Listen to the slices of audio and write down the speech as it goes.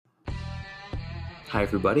Hi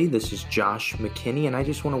everybody, this is Josh McKinney, and I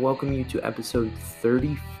just want to welcome you to episode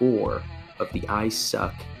 34 of the I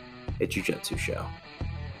Suck at Jiu-Jitsu show.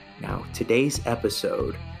 Now, today's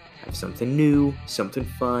episode has something new, something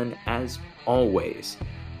fun. As always,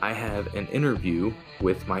 I have an interview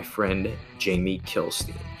with my friend Jamie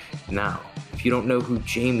Kilstein. Now, if you don't know who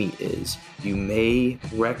Jamie is, you may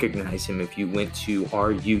recognize him if you went to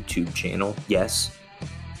our YouTube channel. Yes,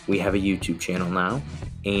 we have a YouTube channel now,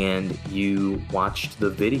 and you watched the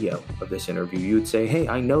video of this interview. You would say, hey,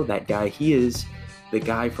 I know that guy. He is the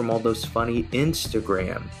guy from all those funny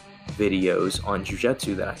Instagram videos on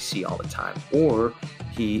jiu-jitsu that I see all the time. Or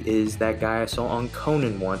he is that guy I saw on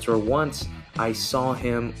Conan once, or once I saw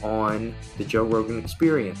him on the Joe Rogan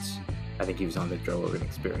Experience. I think he was on the Joe Rogan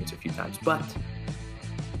Experience a few times, but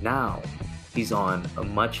now he's on a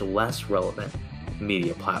much less relevant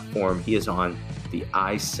media platform. He is on the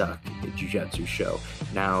I Suck at Jiu-Jitsu show.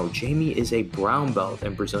 Now, Jamie is a brown belt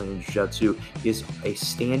in Brazilian Jiu-Jitsu. He is a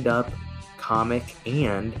stand-up comic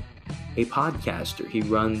and a podcaster. He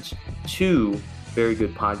runs two very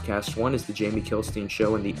good podcasts. One is the Jamie Kilstein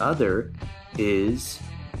Show, and the other is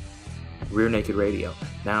Rear Naked Radio.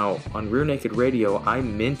 Now, on Rear Naked Radio, I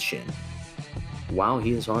mentioned while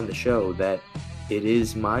he is on the show that it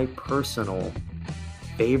is my personal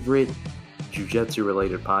favorite jiu-jitsu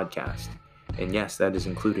related podcast. And yes, that is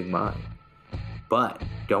including mine. But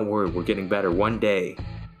don't worry, we're getting better. One day,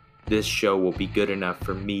 this show will be good enough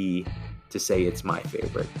for me to say it's my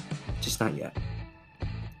favorite. Just not yet.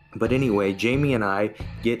 But anyway, Jamie and I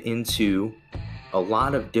get into a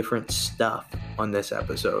lot of different stuff on this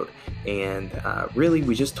episode. And really,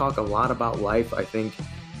 we just talk a lot about life. I think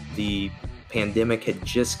the pandemic had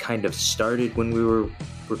just kind of started when we were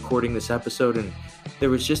recording this episode, and there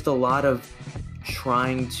was just a lot of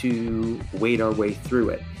trying to wade our way through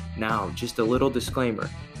it. Now, just a little disclaimer,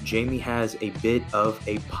 Jamie has a bit of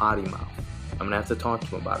a potty mouth. I'm gonna have to talk to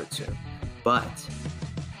him about it soon. But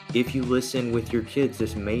if you listen with your kids,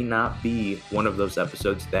 this may not be one of those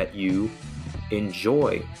episodes that you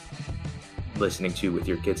enjoy listening to with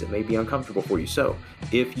your kids. It may be uncomfortable for you. So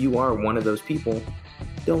if you are one of those people,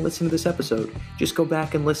 don't listen to this episode. Just go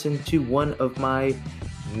back and listen to one of my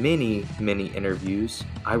many interviews.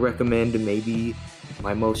 I recommend maybe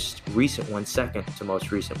my most recent one, second to most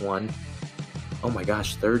recent one. Oh my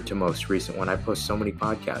gosh, third to most recent one. I post so many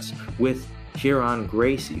podcasts with Kieran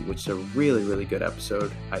Gracie, which is a really good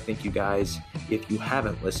episode. I think you guys, if you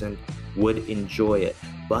haven't listened, would enjoy it.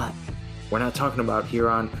 But we're not talking about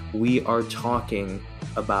Kieran. We are talking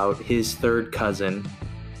about his third cousin.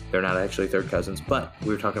 They're not actually third cousins, but we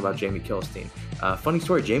were talking about Jamie Kilstein. Funny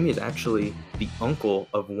story, Jamie is actually the uncle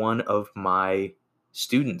of one of my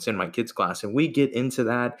students in my kids' class, and we get into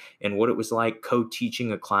that and what it was like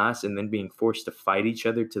co-teaching a class and then being forced to fight each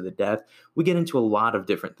other to the death. We get into a lot of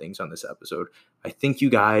different things on this episode. I think you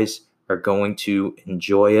guys are going to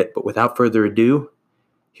enjoy it, but without further ado,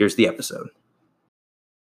 here's the episode.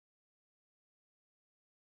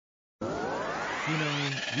 You know,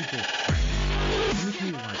 you just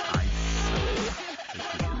usually like I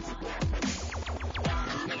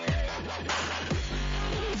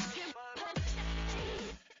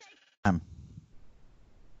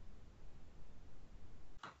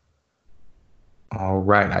All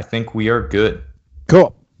right, I think we are good.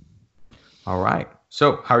 Cool. All right.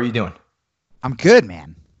 So, how are you doing? I'm good,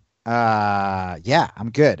 man. Yeah,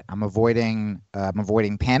 I'm good. I'm avoiding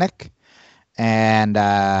panic, and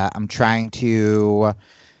I'm trying to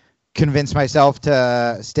convince myself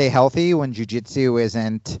to stay healthy when jiu-jitsu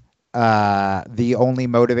isn't the only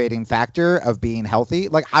motivating factor of being healthy.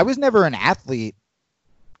 Like, I was never an athlete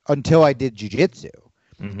until I did jiu-jitsu.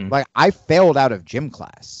 Mm-hmm. Like, I failed out of gym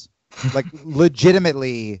class. Like,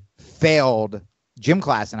 legitimately failed gym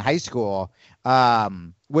class in high school.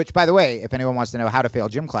 Which, by the way, if anyone wants to know how to fail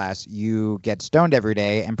gym class, you get stoned every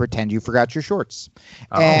day and pretend you forgot your shorts.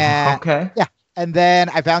 Oh, okay. Yeah. And then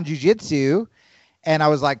I found jiu-jitsu, and I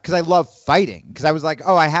was like, because I love fighting, because I was like,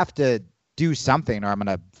 oh, I have to do something or I'm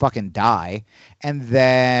going to fucking die. And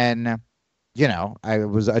then, you know, I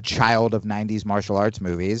was a child of 90s martial arts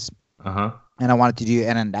movies. Uh-huh. And I wanted to do,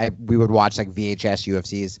 and we would watch like VHS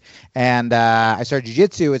UFCs. And I started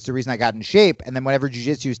jiu-jitsu. It's the reason I got in shape. And then whenever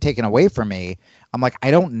jiu-jitsu is taken away from me, I'm like,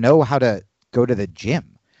 I don't know how to go to the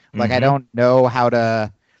gym. Like, I don't know how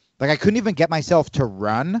to, like, I couldn't even get myself to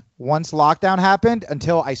run once lockdown happened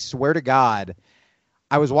until, I swear to God,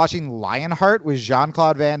 I was watching Lionheart with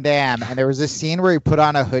Jean-Claude Van Damme. And there was this scene where he put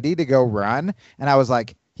on a hoodie to go run. And I was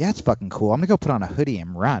like, yeah, it's fucking cool. I'm going to go put on a hoodie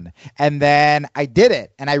and run. And then I did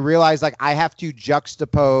it. And I realized, like, I have to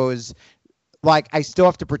juxtapose, like, I still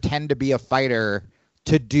have to pretend to be a fighter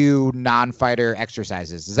to do non-fighter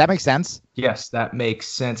exercises. Does that make sense? Yes, that makes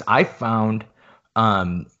sense. I found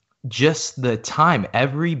just the time,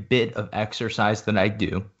 every bit of exercise that I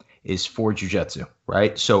do is for jiu-jitsu,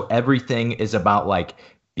 right? So everything is about like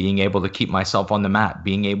being able to keep myself on the mat,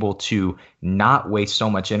 being able to not waste so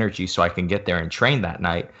much energy so I can get there and train that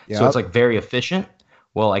night. Yep. So it's like very efficient.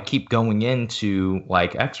 Well, I keep going into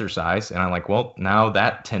like exercise and I'm like, well, now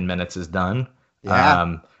that 10 minutes is done.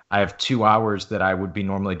 Yeah. I have 2 hours that I would be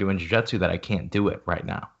normally doing jiu-jitsu that I can't do it right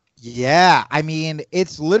now. Yeah, I mean,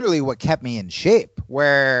 it's literally what kept me in shape,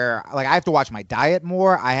 where like I have to watch my diet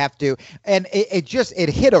more. I have to, and it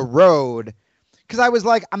hit a road because I was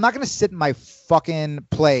like, I'm not going to sit in my fucking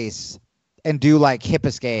place and do like hip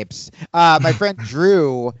escapes. My friend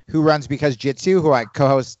Drew, who runs Because Jitsu, who I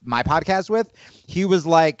co-host my podcast with, he was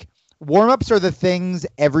like, warm-ups are the things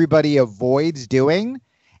everybody avoids doing.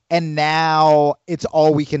 And now it's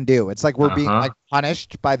all we can do. It's like we're being like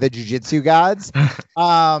punished by the jiu-jitsu gods.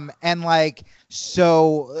 And like,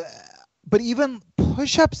 so, but even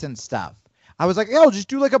push-ups and stuff, I was like, oh, just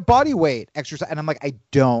do like a body weight exercise. And I'm like, I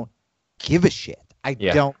don't give a shit. I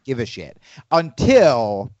don't give a shit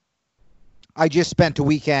until I just spent a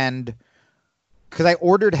weekend because I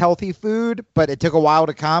ordered healthy food, but it took a while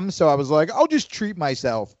to come. So I was like, I'll just treat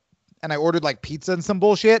myself. And I ordered like pizza and some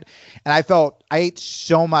bullshit. And I ate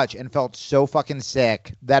so much and felt so fucking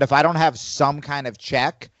sick that if I don't have some kind of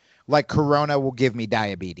check, like Corona will give me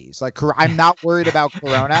diabetes. Like I'm not worried about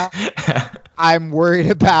Corona. I'm worried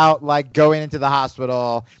about like going into the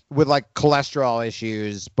hospital with like cholesterol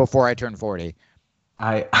issues before I turn 40.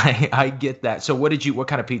 I get that. So what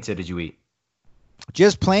kind of pizza did you eat?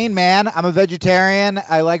 Just plain, man. I'm a vegetarian.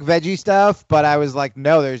 I like veggie stuff, but I was like,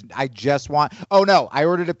 no, I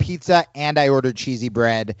ordered a pizza and I ordered cheesy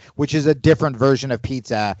bread, which is a different version of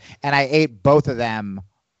pizza. And I ate both of them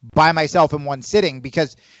by myself in one sitting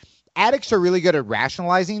because addicts are really good at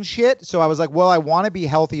rationalizing shit. So I was like, well, I want to be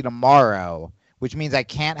healthy tomorrow, which means I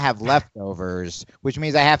can't have leftovers, which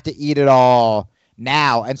means I have to eat it all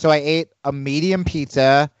now. And so I ate a medium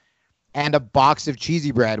pizza and a box of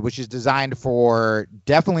cheesy bread, which is designed for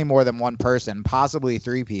definitely more than one person, possibly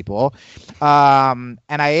 3 people. And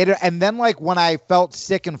I ate it. And then like when I felt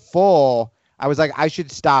sick and full, I was like, I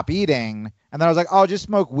should stop eating. And then I was like, oh, I'll just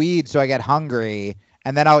smoke weed so I get hungry.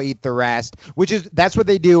 And then I'll eat the rest, that's what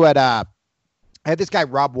they do at, I had this guy,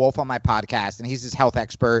 Rob Wolf, on my podcast, and he's this health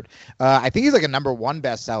expert. I think he's like a #1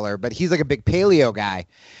 bestseller, but he's like a big paleo guy.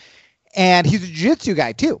 And he's a jiu-jitsu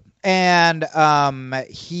guy too. And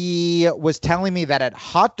he was telling me that at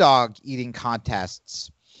hot dog eating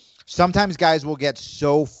contests, sometimes guys will get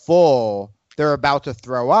so full they're about to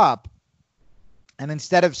throw up. And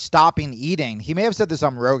instead of stopping eating, he may have said this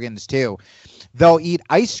on Rogan's too, they'll eat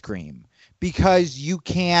ice cream because you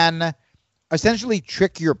can essentially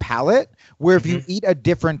trick your palate where if you eat a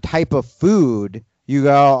different type of food, you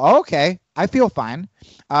go, oh, okay, I feel fine.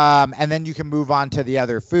 And then you can move on to the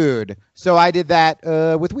other food. So I did that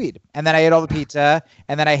with weed. And then I ate all the pizza.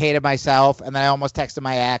 And then I hated myself. And then I almost texted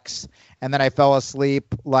my ex. And then I fell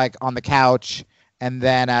asleep like on the couch. And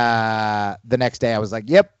then the next day I was like,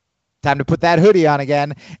 yep, time to put that hoodie on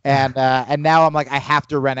again. And now I'm like, I have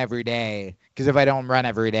to run every day. Because if I don't run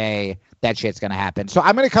every day, that shit's going to happen. So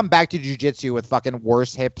I'm going to come back to jiu-jitsu with fucking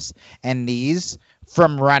worse hips and knees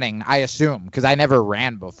from running, I assume, because I never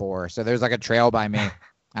ran before. So there's like a trail by me.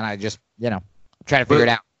 And I just, try to figure it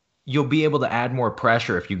out. You'll be able to add more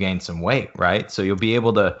pressure if you gain some weight, right? So you'll be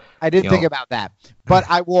able to. I did think about that. But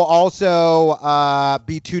I will also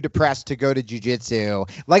be too depressed to go to jiu-jitsu.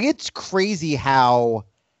 Like, it's crazy how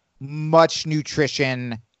much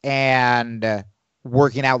nutrition and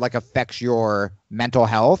working out like affects your mental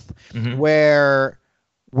health, where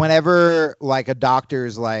whenever like a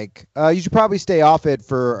doctor's like, you should probably stay off it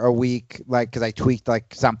for a week, like, because I tweaked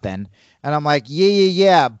like something. And I'm like,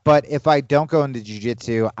 yeah. But if I don't go into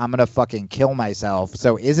jiu-jitsu, I'm going to fucking kill myself.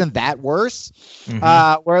 So isn't that worse?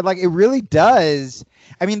 Where like it really does.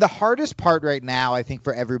 I mean, the hardest part right now, I think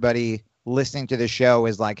for everybody listening to the show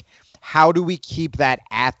is like, how do we keep that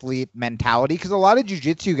athlete mentality? Because a lot of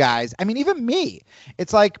jiu-jitsu guys, I mean, even me,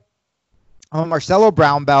 it's like I'm a Marcelo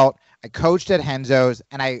Brown belt. I coached at Henzo's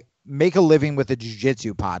and I make a living with a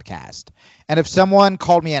jiu-jitsu podcast. And if someone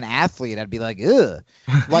called me an athlete, I'd be like, ugh.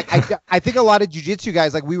 Like, I think a lot of jiu-jitsu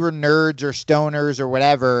guys, like we were nerds or stoners or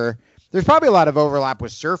whatever. There's probably a lot of overlap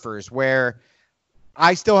with surfers where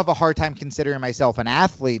I still have a hard time considering myself an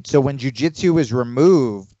athlete. So when jiu-jitsu is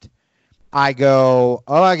removed, I go,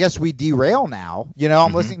 oh, I guess we derail now.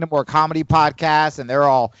 I'm listening to more comedy podcasts and they're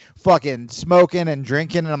all fucking smoking and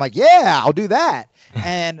drinking. And I'm like, yeah, I'll do that.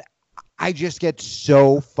 And I just get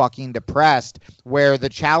so fucking depressed, where the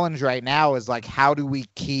challenge right now is like, how do we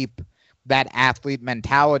keep that athlete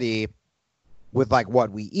mentality with like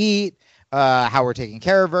what we eat, how we're taking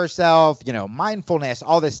care of ourselves, mindfulness,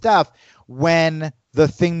 all this stuff, when the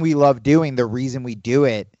thing we love doing, the reason we do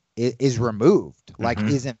it is removed, like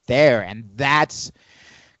isn't there. And that's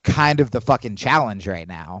kind of the fucking challenge right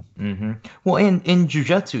now. Well, in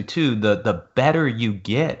jiu-jitsu too, the better you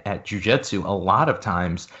get at jiu-jitsu, a lot of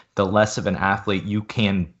times the less of an athlete you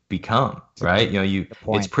can become, right?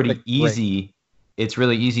 It's pretty easy. It's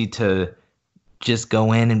really easy to just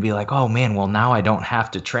go in and be like, oh man, well now I don't have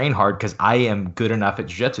to train hard because I am good enough at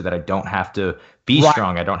jiu-jitsu that I don't have to be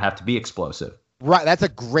strong. I don't have to be explosive. Right. That's a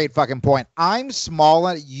great fucking point. I'm small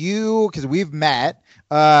at you because we've met.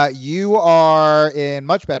 You are in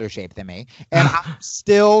much better shape than me, and I'm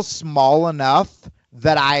still small enough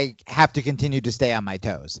that I have to continue to stay on my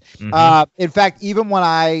toes. In fact, even when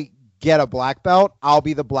I get a black belt, I'll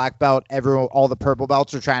be the black belt all the purple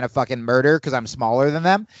belts are trying to fucking murder because I'm smaller than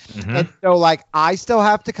them. And so like I still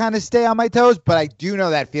have to kind of stay on my toes, but I do know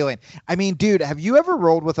that feeling. I mean, dude, have you ever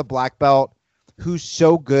rolled with a black belt who's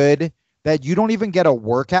so good that you don't even get a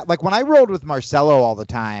workout? Like when I rolled with Marcelo all the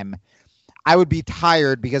time, I would be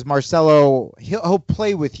tired because Marcelo, he'll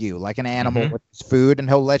play with you like an animal with his food, and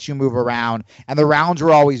he'll let you move around, and the rounds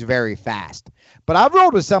were always very fast. But I've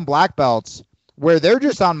rolled with some black belts where they're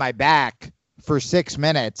just on my back for 6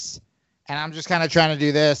 minutes, and I'm just kind of trying to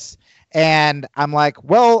do this, and I'm like,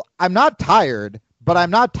 well, I'm not tired, but I'm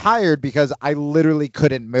not tired because I literally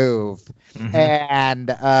couldn't move, and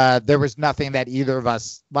there was nothing that either of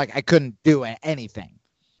us, like I couldn't do anything.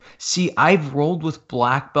 See, I've rolled with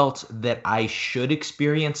black belts that I should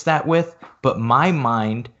experience that with, but my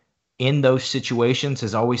mind in those situations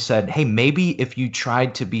has always said, hey, maybe if you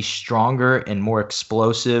tried to be stronger and more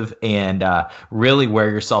explosive and really wear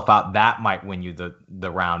yourself out, that might win you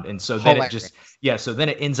the round. And so then so then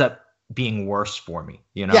it ends up being worse for me,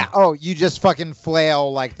 Yeah. Oh, you just fucking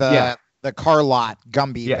flail like the Carlot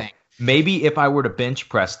Gumby thing. Maybe if I were to bench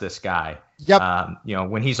press this guy,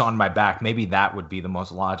 when he's on my back, maybe that would be the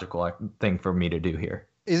most logical thing for me to do here.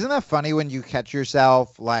 Isn't that funny when you catch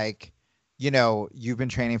yourself like, you've been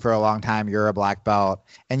training for a long time, you're a black belt,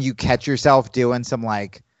 and you catch yourself doing some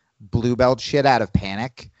like blue belt shit out of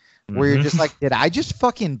panic, where you're just like, did I just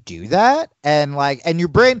fucking do that? And like, and your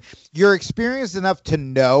brain, you're experienced enough to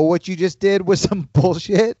know what you just did was some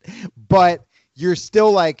bullshit, but you're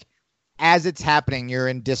still like, as it's happening, you're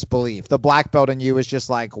in disbelief. The black belt in you is just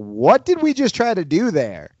like, what did we just try to do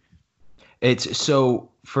there?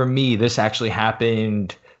 So for me, this actually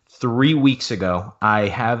happened 3 weeks ago. I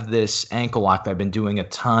have this ankle lock that I've been doing a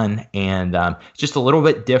ton, and just a little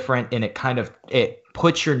bit different, and it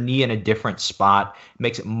puts your knee in a different spot,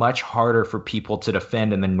 makes it much harder for people to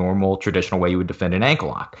defend in the normal traditional way you would defend an ankle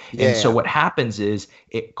lock. And so what happens is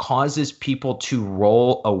it causes people to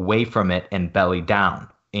roll away from it and belly down.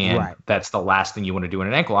 And that's the last thing you want to do in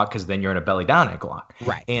an ankle lock, because then you're in a belly down ankle lock.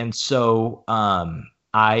 Right. And so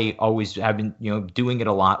I always have been, doing it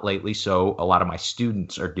a lot lately. So a lot of my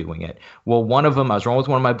students are doing it. Well, one of them, I was rolling with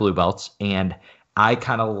one of my blue belts, and I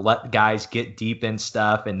kind of let guys get deep in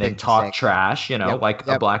stuff and then talk trash, like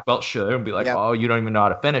a black belt should, and be like, oh, you don't even know how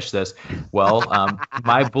to finish this. Well,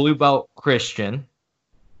 my blue belt Christian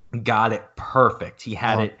got it perfect. He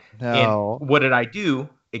had it. No. And what did I do?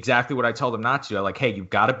 Exactly what I told him not to. I'm like, hey, you've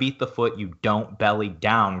got to beat the foot. You don't belly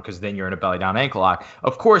down, because then you're in a belly down ankle lock.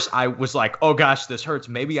 Of course, I was like, oh gosh, this hurts.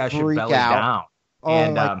 Maybe I should belly down.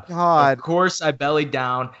 Oh my God. Of course, I bellied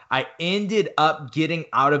down. I ended up getting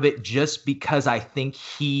out of it just because I think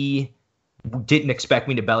he didn't expect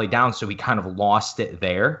me to belly down, so he kind of lost it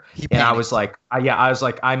there. And I was like,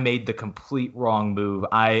 I made the complete wrong move.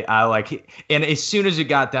 And as soon as it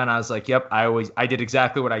got done, I was like, yep, I did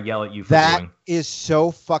exactly what I yell at you for doing. That is so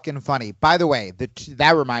fucking funny. By the way,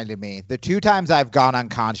 that reminded me, the 2 times I've gone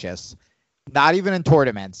unconscious, not even in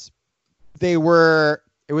tournaments, it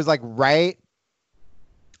was like right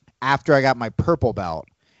after I got my purple belt,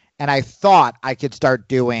 and I thought I could start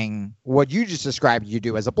doing what you just described you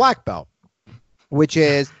do as a black belt, which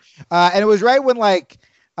is, and it was right when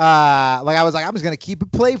I was like, I'm just going to keep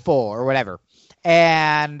it playful or whatever.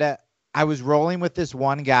 And I was rolling with this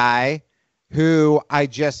one guy who I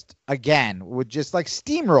just, again, would just like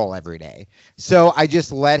steamroll every day. So I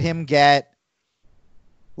just let him get,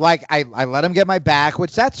 like, I let him get my back,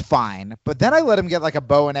 which that's fine. But then I let him get like a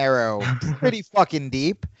bow and arrow pretty fucking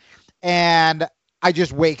deep. And I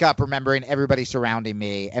just wake up remembering everybody surrounding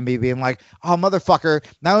me and me being like, oh, motherfucker,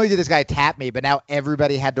 not only did this guy tap me, but now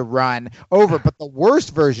everybody had to run over. But the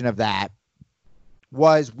worst version of that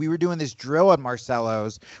was we were doing this drill at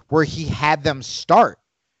Marcelo's where he had them start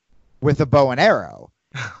with a bow and arrow.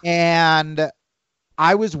 And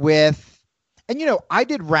I was and I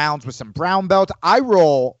did rounds with some brown belts. I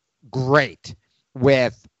roll great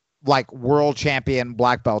with like world champion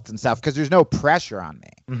black belts and stuff because there's no pressure on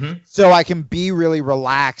me. Mm-hmm. So I can be really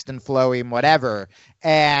relaxed and flowy and whatever.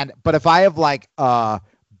 But if I have like a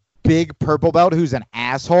big purple belt who's an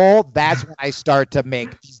asshole, that's when I start to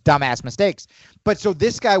make these dumbass mistakes. But so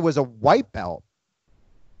this guy was a white belt.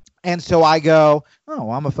 And so I go,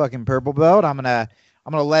 oh, I'm a fucking purple belt. I'm gonna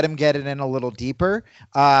let him get it in a little deeper.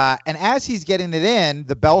 And as he's getting it in,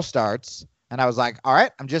 the bell starts. And I was like, all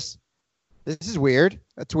right, this is weird.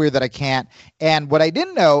 That's weird that I can't. And what I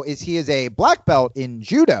didn't know is he is a black belt in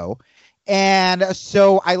judo. And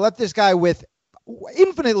so I let this guy with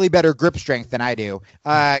infinitely better grip strength than I do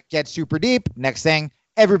get super deep. Next thing,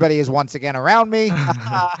 everybody is once again around me.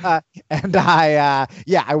 And I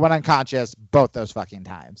went unconscious both those fucking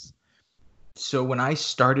times. So when I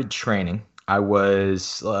started training, I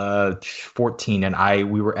was 14,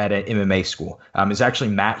 and we were at an MMA school. It was actually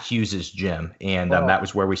Matt Hughes's gym, and that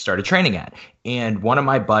was where we started training at. And one of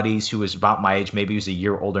my buddies, who was about my age, maybe he was a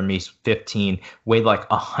year older than me, 15, weighed like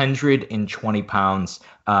 120 pounds.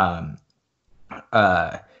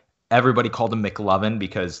 Everybody called him McLovin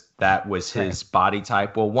because that was his body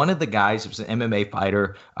type. Well, one of the guys was an MMA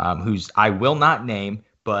fighter who's I will not name,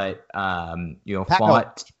 but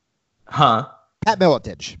fought. Pat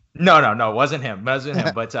Miletich. No, it wasn't him. But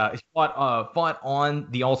he fought on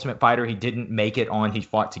The Ultimate Fighter. He didn't make it on. He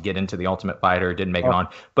fought to get into The Ultimate Fighter. Didn't make it on.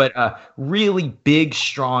 But really big,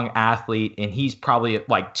 strong athlete, and he's probably at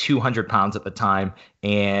like 200 pounds at the time.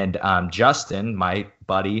 And Justin, my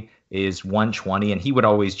buddy, is 120, and he would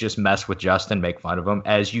always just mess with Justin, make fun of him,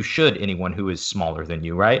 as you should anyone who is smaller than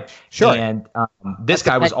you, right? Sure. And this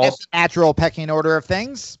guy was also natural pecking order of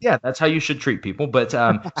things. Yeah, that's how you should treat people. But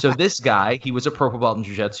so this guy, he was a purple belt in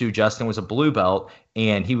jiu-jitsu. Justin was a blue belt,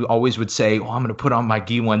 and he always would say, "Oh, I'm going to put on my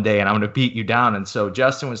gi one day, and I'm going to beat you down." And so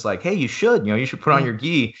Justin was like, "Hey, you should put on your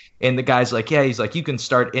gi." And the guy's like, "Yeah." He's like, "You can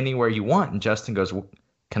start anywhere you want." And Justin goes, "Well,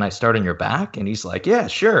 can I start on your back?" And he's like, "Yeah,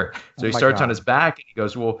 sure." So he starts on his back, and he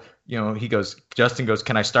goes, "Well, Justin goes,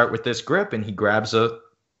 "Can I start with this grip?" And he grabs a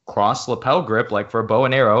cross lapel grip, like for a bow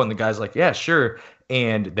and arrow. And the guy's like, "Yeah, sure."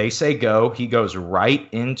 And they say go. He goes right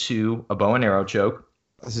into a bow and arrow choke.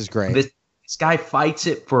 This is great. This guy fights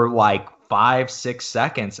it for like 5-6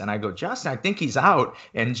 seconds. And I go, "Justin, I think he's out."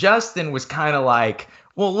 And Justin was kind of like,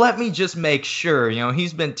 "Well, let me just make sure.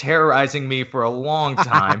 He's been terrorizing me for a long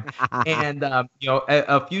time." And,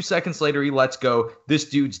 a few seconds later, he lets go. This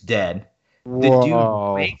dude's dead. The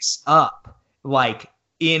dude wakes up like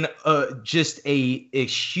in just a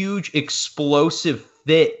huge explosive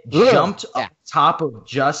fit, jumped up top of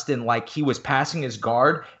Justin like he was passing his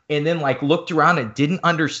guard, and then like looked around and didn't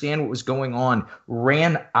understand what was going on,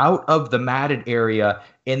 ran out of the matted area,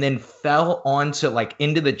 and then fell into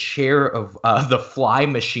the chair of the fly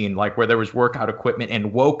machine, like where there was workout equipment,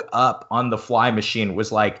 and woke up on the fly machine,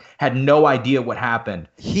 had no idea what happened.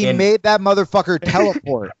 He made that motherfucker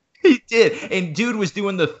teleport. He did. And dude was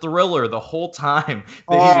doing the Thriller the whole time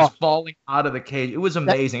that he was falling out of the cage. It was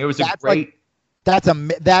amazing. It was a great. That's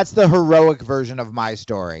the heroic version of my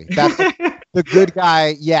story. That's the good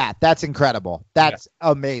guy. Yeah, that's incredible. That's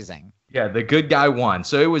amazing. Yeah, the good guy won.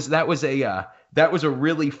 So that was a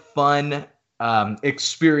really fun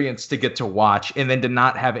experience to get to watch, and then to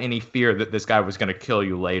not have any fear that this guy was going to kill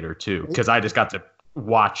you later too, because I just got to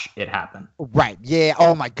watch it happen. Right. Yeah.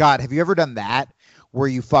 Oh my God. Have you ever done that? Where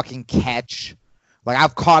you fucking catch, like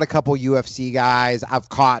I've caught a couple UFC guys, I've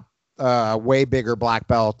caught way bigger black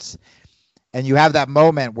belts, and you have that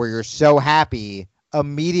moment where you're so happy,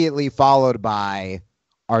 immediately followed by,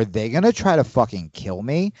 are they going to try to fucking kill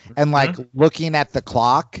me? And like looking at the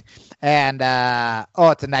clock, and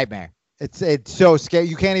it's a nightmare. It's so scary.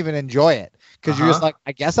 You can't even enjoy it because you're just like,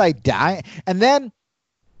 I guess I die. And then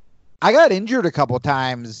I got injured a couple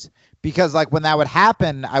times. Because like when that would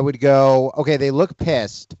happen, I would go, okay, they look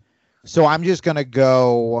pissed. So I'm just going to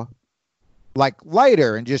go like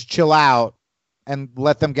lighter and just chill out and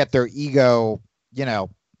let them get their ego,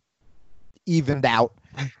 evened out.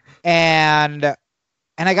 And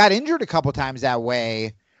I got injured a couple times that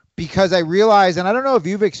way because I realized, and I don't know if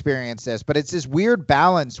you've experienced this, but it's this weird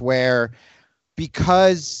balance where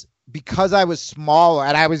because I was smaller,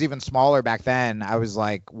 and I was even smaller back then, I was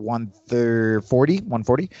like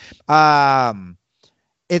 140.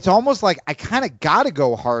 It's almost like I kind of got to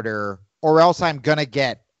go harder or else I'm going to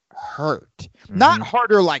get hurt. Mm-hmm. Not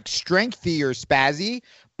harder like strengthy or spazzy,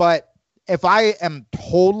 but if I am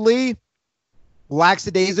totally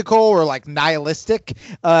lackadaisical or like nihilistic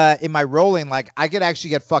in my rolling, like I could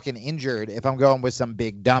actually get fucking injured if I'm going with some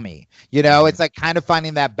big dummy. You know, it's like kind of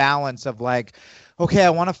finding that balance of like, okay,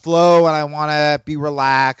 I want to flow and I want to be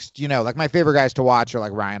relaxed. You know, like my favorite guys to watch are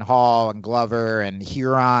like Ryan Hall and Glover and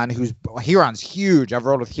Huron. Huron's huge. I've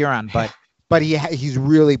rolled with Huron, but he's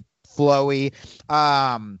really flowy.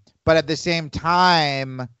 But at the same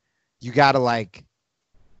time, you got to like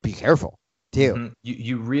be careful too. Mm-hmm.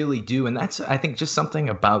 You really do. And that's, I think, just something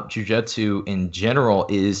about jiu-jitsu in general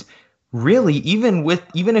is really, even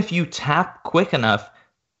if you tap quick enough,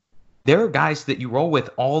 there are guys that you roll with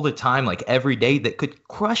all the time, like every day, that could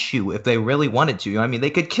crush you if they really wanted to. I mean, they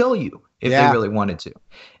could kill you if they really wanted to.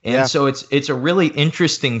 And so it's a really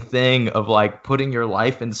interesting thing of like putting your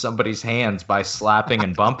life in somebody's hands by slapping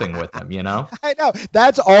and bumping with them, you know? I know.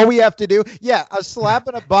 That's all we have to do. Yeah, a slap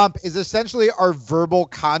and a bump is essentially our verbal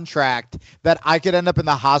contract that I could end up in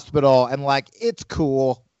the hospital and like, it's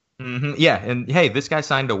cool. Mm-hmm. Yeah, and hey, this guy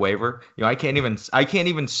signed a waiver. You know, I can't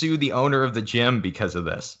even sue the owner of the gym because of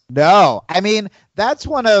this. No, I mean, that's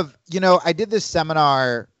one of, you know, I did this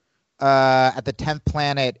seminar at the 10th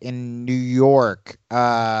Planet in New York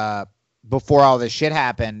before all this shit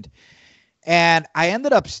happened, and I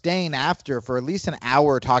ended up staying after for at least an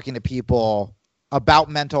hour talking to people about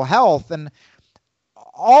mental health, and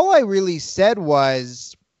all I really said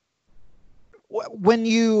was,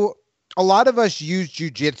 a lot of us use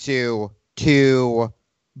jiu-jitsu to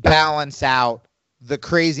balance out the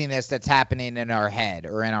craziness that's happening in our head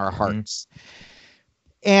or in our hearts.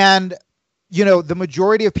 And, you know, the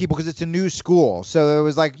majority of people, because it's a new school, so there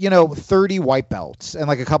was like, you know, 30 white belts and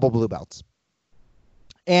like a couple blue belts.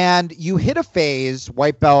 And you hit a phase,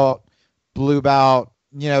 white belt, blue belt,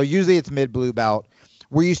 you know, usually it's mid blue belt,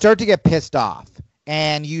 where you start to get pissed off.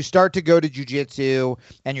 And you start to go to jiu-jitsu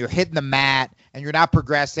and you're hitting the mat and you're not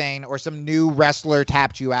progressing, or some new wrestler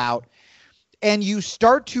tapped you out, and you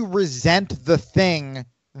start to resent the thing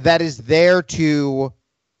that is there to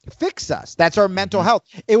fix us. That's our mental health.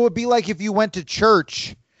 It would be like if you went to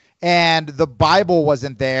church and the Bible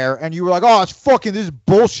wasn't there and you were like, oh, this is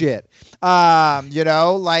bullshit. You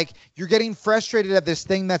know, like you're getting frustrated at this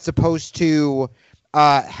thing that's supposed to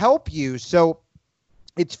help you. So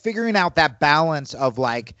it's figuring out that balance of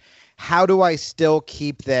like, how do I still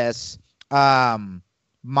keep this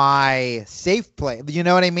my safe place? You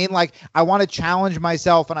know what I mean? Like I want to challenge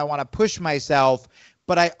myself and I want to push myself,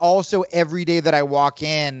 but I also, every day that I walk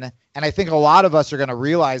in, and I think a lot of us are going to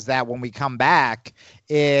realize that when we come back,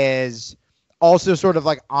 is also sort of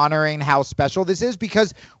like honoring how special this is.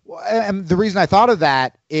 Because and the reason I thought of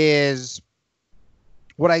that is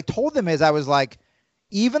what I told them is I was like,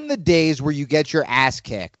 even the days where you get your ass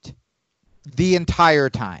kicked the entire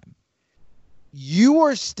time, you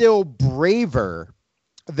are still braver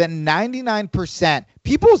than 99%.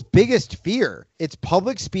 People's biggest fear, it's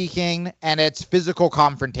public speaking and it's physical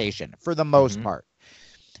confrontation for the most part.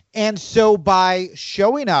 And so by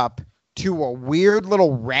showing up to a weird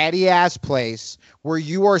little ratty ass place where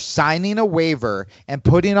you are signing a waiver and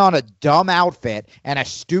putting on a dumb outfit and a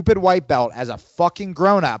stupid white belt as a fucking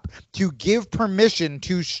grown up to give permission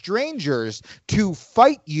to strangers to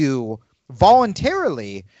fight you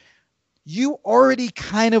voluntarily, you already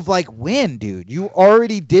kind of like win, dude. You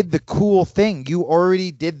already did the cool thing. You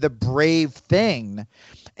already did the brave thing.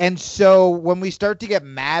 And so when we start to get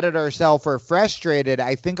mad at ourselves or frustrated,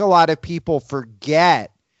 I think a lot of people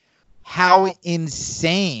forget how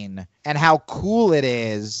insane and how cool it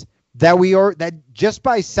is that that just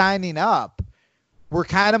by signing up, we're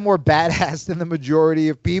kind of more badass than the majority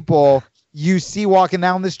of people you see walking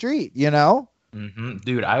down the street, you know?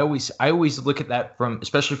 Dude, I always look at that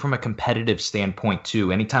especially from a competitive standpoint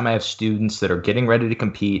too. Anytime I have students that are getting ready to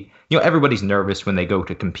compete, you know, everybody's nervous when they go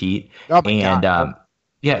to compete.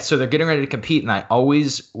 Yeah, so they're getting ready to compete, and I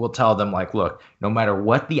always will tell them, like, look, no matter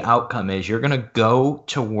what the outcome is, you're going to go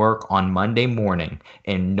to work on Monday morning,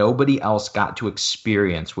 and nobody else got to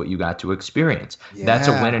experience what you got to experience. Yeah. That's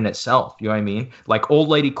a win in itself. You know what I mean? Like old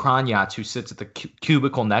lady Kronyats, who sits at the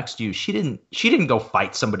cubicle next to you, she didn't go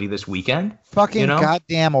fight somebody this weekend. Fucking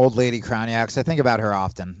goddamn old lady Kronyats. I think about her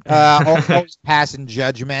often. Always passing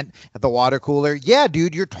judgment at the water cooler. Yeah,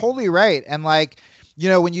 dude, you're totally right. And like, you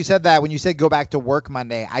know, when you said go back to work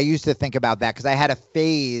Monday, I used to think about that because I had a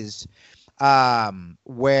phase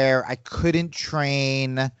where I couldn't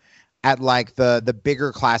train at like the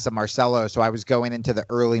bigger class of Marcelo. So I was going into the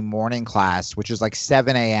early morning class, which was like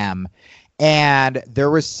 7 a.m. And there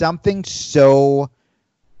was something so,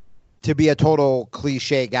 to be a total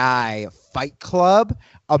cliche guy, Fight Club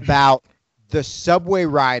about the subway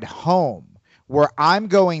ride home, where I'm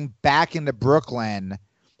going back into Brooklyn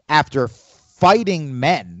after fighting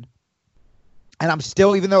men. And I'm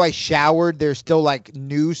still, even though I showered, there's still like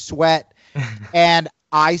new sweat. And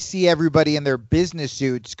I see everybody in their business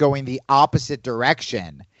suits going the opposite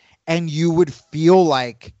direction. And you would feel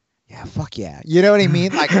like, yeah, fuck yeah. You know what I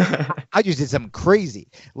mean? Like, I just did something crazy.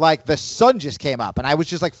 Like, the sun just came up and I was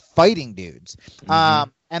just like fighting dudes.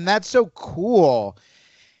 And that's so cool.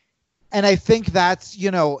 And I think that's,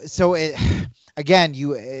 you know, so it, again,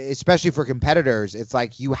 you, especially for competitors, it's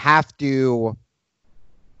like you have to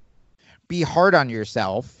be hard on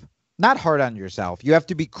yourself, not hard on yourself. You have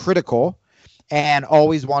to be critical and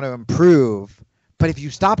always want to improve. But if you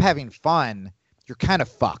stop having fun, you're kind of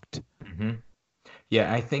fucked.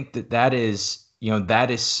 Yeah, I think that is, you know,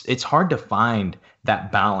 it's hard to find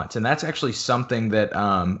that balance. And that's actually something that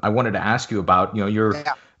I wanted to ask you about. You know, you're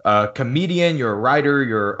a comedian, you're a writer,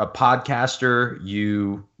 you're a podcaster,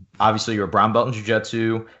 you're a brown belt in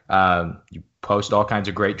jiu-jitsu. You post all kinds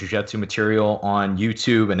of great jiu-jitsu material on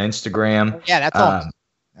YouTube and Instagram. Yeah, that's awesome.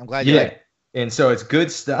 I'm glad you like it. And so it's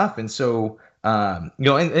good stuff. And so, you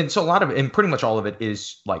know, and so a lot of it, and pretty much all of it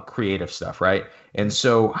is like creative stuff, right? And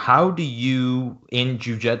so how do you, in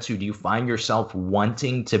jiu-jitsu, do you find yourself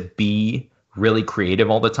wanting to be really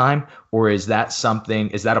creative all the time? Or is that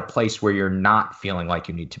a place where you're not feeling like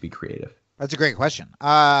you need to be creative? That's a great question.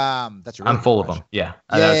 That's a really I'm full good of them. question. Yeah.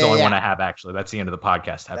 That's the only one I have, actually. That's the end of the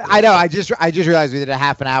podcast. I know. I just realized we did a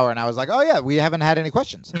half an hour and I was like, oh yeah, we haven't had any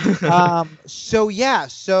questions. So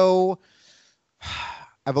I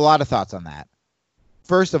have a lot of thoughts on that.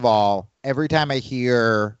 First of all, every time I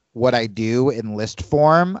hear what I do in list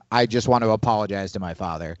form, I just want to apologize to my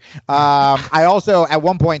father. I also, at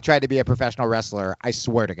one point, tried to be a professional wrestler. I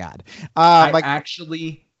swear to God. I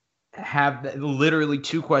actually have literally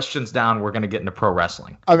 2 questions down. We're going to get into pro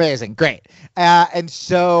wrestling. Amazing. Great. And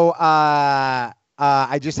so I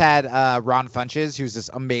just had Ron Funches, who's this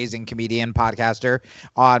amazing comedian podcaster,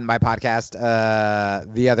 on my podcast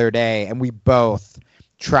the other day, and we both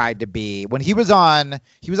tried to be, when he was on this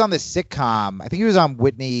sitcom, I think he was on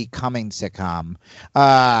Whitney Cummings sitcom,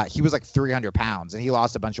 he was like 300 pounds and he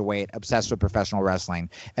lost a bunch of weight, obsessed with professional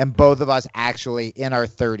wrestling, and both of us actually in our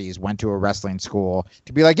 30s went to a wrestling school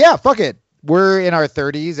to be like, yeah, fuck it, we're in our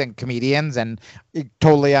 30s and comedians and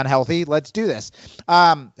totally unhealthy, let's do this.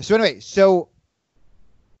 So anyway, so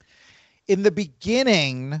in the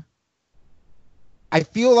beginning, I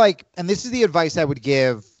feel like, and this is the advice I would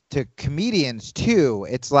give to comedians too,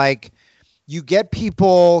 it's like you get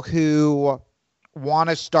people who want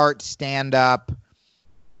to start stand up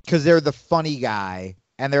because they're the funny guy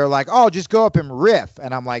and they're like, oh, just go up and riff,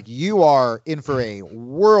 and I'm like, you are in for a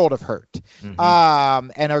world of hurt. And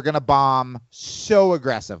are gonna bomb so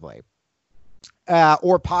aggressively.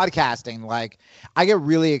 Or podcasting, like I get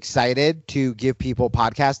really excited to give people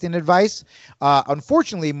podcasting advice.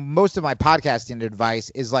 Unfortunately, most of my podcasting advice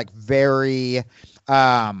is like very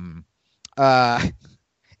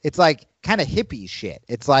it's like kind of hippie shit.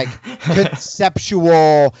 It's like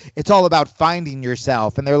conceptual. It's all about finding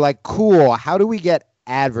yourself. And they're like, cool, how do we get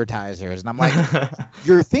advertisers? And I'm like,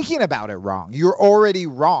 you're thinking about it wrong. You're already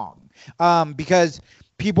wrong. Because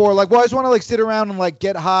people are like, well, I just want to like sit around and like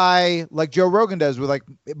get high like Joe Rogan does with like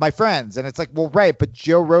my friends. And it's like, well, right, but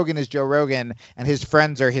Joe Rogan is Joe Rogan and his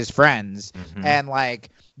friends are his friends. And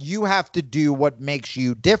like, you have to do what makes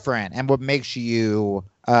you different and what makes you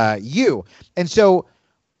you. And so,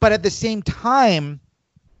 but at the same time,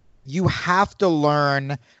 you have to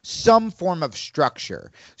learn some form of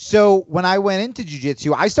structure. So when I went into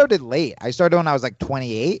jiu-jitsu, I started late. I started when I was like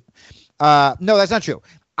 28. No, that's not true.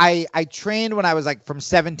 I trained when I was like from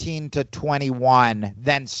 17 to 21,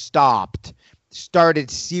 then stopped, started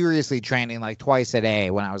seriously training like twice a day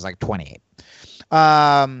when I was like 28.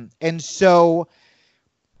 And so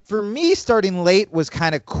for me, starting late was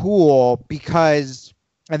kind of cool because,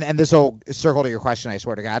 and this will circle to your question, I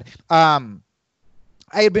swear to God.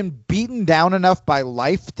 I had been beaten down enough by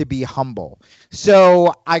life to be humble.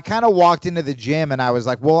 So I kind of walked into the gym and I was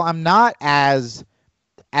like, well, I'm not as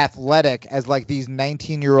athletic as like these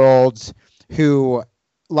 19-year-olds who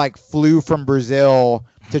like flew from Brazil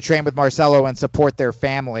to train with Marcelo and support their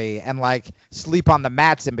family and like sleep on the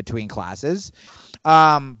mats in between classes.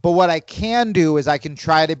 But what I can do is I can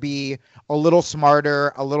try to be a little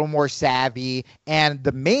smarter, a little more savvy. And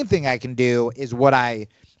the main thing I can do is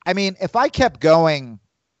I mean, if I kept going,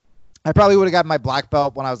 I probably would have gotten my black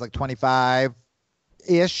belt when I was like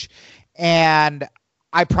 25-ish. And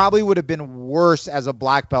I probably would have been worse as a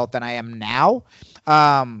black belt than I am now.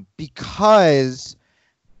 Because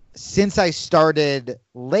since I started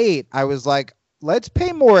late, I was like, let's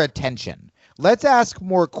pay more attention. Let's ask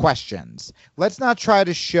more questions. Let's not try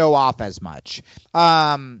to show off as much.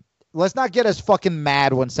 let's not get us fucking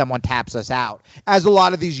mad when someone taps us out, as a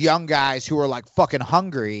lot of these young guys who are like fucking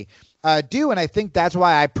hungry do. And I think that's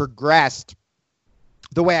why I progressed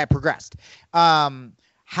the way I progressed.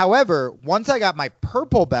 However, once I got my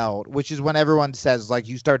purple belt, which is when everyone says like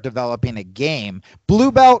you start developing a game,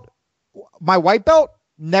 blue belt, my white belt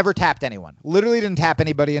never tapped anyone. Literally didn't tap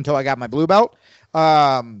anybody until I got my blue belt,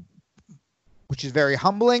 which is very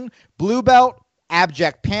humbling. Blue belt,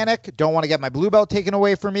 abject panic. Don't want to get my blue belt taken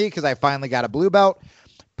away from me because I finally got a blue belt.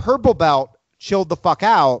 Purple belt, chilled the fuck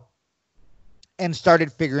out and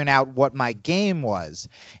started figuring out what my game was.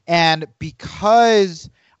 And because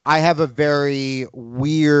I have a very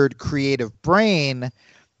weird creative brain,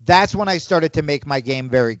 that's when I started to make my game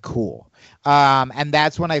very cool. And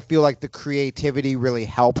that's when I feel like the creativity really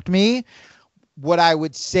helped me. What I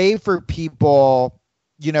would say for people,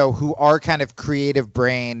 you know, who are kind of creative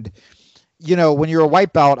brained, you know, when you're a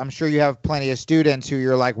white belt, I'm sure you have plenty of students who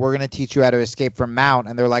you're like, we're going to teach you how to escape from mount.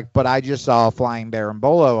 And they're like, but I just saw a flying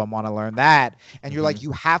berimbolo and want to learn that. And you're like,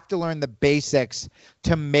 you have to learn the basics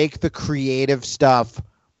to make the creative stuff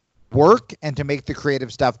work and to make the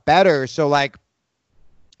creative stuff better. So like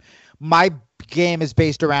my game is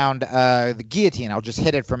based around the guillotine. I'll just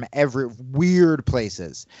hit it from every weird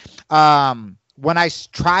places. When I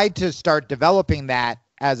tried to start developing that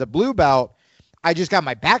as a blue belt, I just got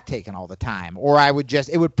my back taken all the time, or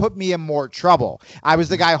it would put me in more trouble. I was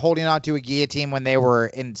the guy holding onto a guillotine when they were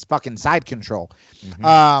in fucking side control.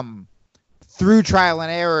 Through trial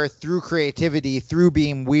and error, through creativity, through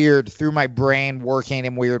being weird, through my brain working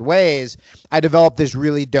in weird ways, I developed this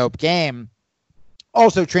really dope game.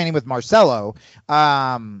 Also training with Marcelo,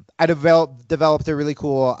 I developed a really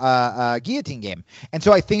cool guillotine game. And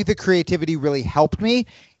so I think the creativity really helped me.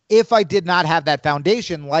 If I did not have that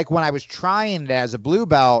foundation, like when I was trying it as a blue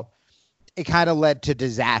belt, it kind of led to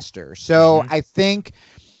disaster. So I think,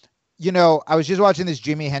 you know, I was just watching this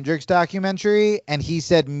Jimi Hendrix documentary, and he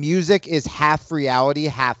said music is half reality,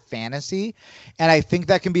 half fantasy. And I think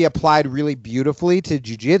that can be applied really beautifully to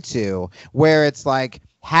jiu-jitsu, where it's like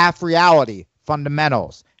half reality,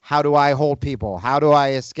 fundamentals. How do I hold people? How do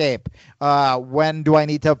I escape? When do I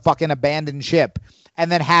need to fucking abandon ship?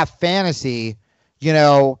 And then half fantasy, you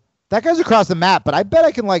know, that guy's across the map, but I bet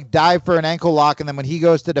I can like dive for an ankle lock, and then when he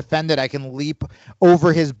goes to defend it, I can leap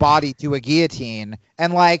over his body to a guillotine.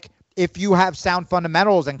 And like, if you have sound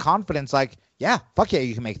fundamentals and confidence, like, yeah, fuck yeah,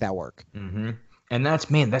 you can make that work. And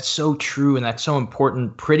that's so true, and that's so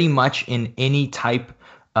important pretty much in any type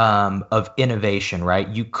of innovation, right?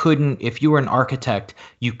 You couldn't, if you were an architect,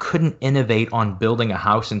 you couldn't innovate on building a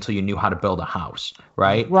house until you knew how to build a house,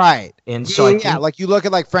 right? Right. And so I think, like you look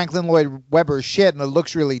at like Franklin Lloyd Webber's shit and it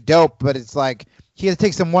looks really dope, but it's like he had to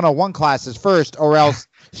take some 101 classes first, or else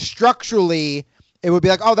structurally it would be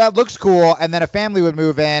like, oh, that looks cool, and then a family would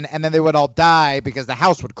move in and then they would all die because the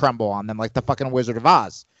house would crumble on them like the fucking Wizard of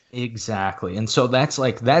Oz. Exactly. And so that's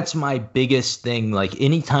my biggest thing. Like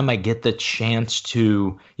anytime I get the chance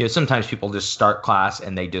to, you know, sometimes people just start class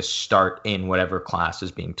and they just start in whatever class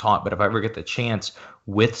is being taught. But if I ever get the chance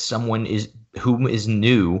with someone who is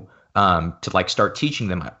new, to like start teaching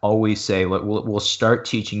them, I always say, look, we'll start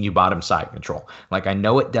teaching you bottom side control. Like, I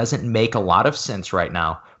know it doesn't make a lot of sense right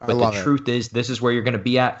now, but the truth is this is where you're going to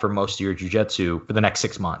be at for most of your jiu-jitsu for the next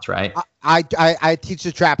 6 months, right? I teach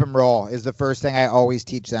the trap and roll is the first thing I always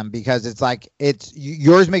teach them, because it's like,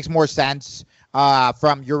 yours makes more sense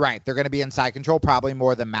you're right. They're going to be in side control probably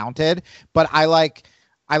more than mounted, but I like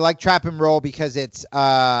trap and roll because it's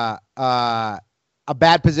a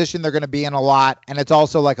bad position they're going to be in a lot, and it's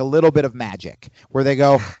also like a little bit of magic where they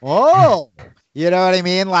go, oh, you know what I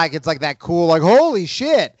mean? Like, it's like that cool, like, holy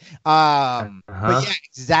shit. But yeah,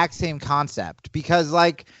 exact same concept, because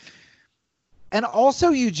like, and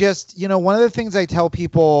also you just, you know, one of the things I tell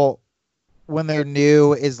people when they're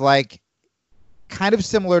new is like kind of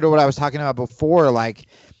similar to what I was talking about before, like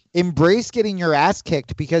embrace getting your ass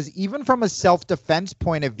kicked, because even from a self-defense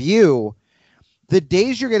point of view, the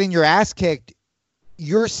days you're getting your ass kicked,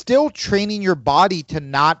 you're still training your body to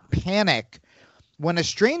not panic when a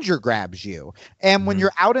stranger grabs you. And when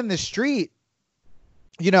you're out in the street,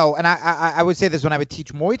 you know, and I would say this when I would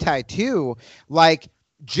teach Muay Thai too, like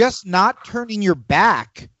just not turning your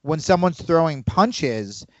back when someone's throwing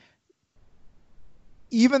punches,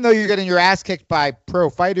 even though you're getting your ass kicked by pro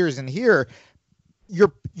fighters in here,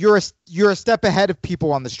 you're a step ahead of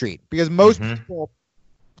people on the street, because most people,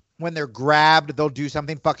 when they're grabbed, they'll do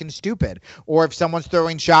something fucking stupid. Or if someone's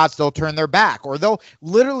throwing shots, they'll turn their back, or they'll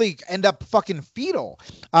literally end up fucking fetal.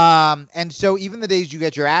 And so even the days you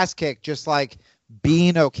get your ass kicked, just like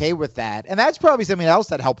being okay with that. And that's probably something else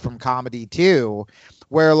that helped from comedy too,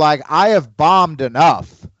 where like I have bombed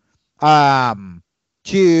enough to,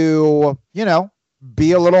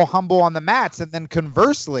 be a little humble on the mats. And then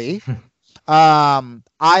conversely, I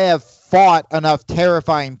have fought enough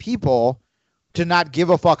terrifying people to not give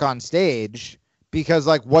a fuck on stage because,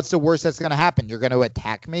 like, what's the worst that's going to happen? You're going to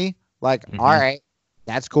attack me? Like, all right,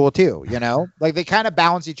 that's cool too, Like, they kind of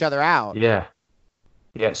balance each other out. Yeah.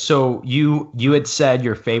 Yeah, so you had said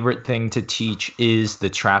your favorite thing to teach is the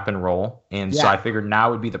trap and roll, and so I figured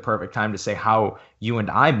now would be the perfect time to say how you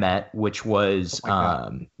and I met, which was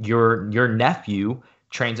your nephew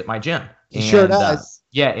trains at my gym. He sure does.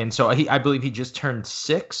 And so I believe he just turned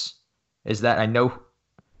 6. Is that I know?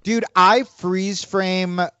 Dude, I freeze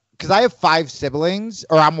frame because I have 5 siblings,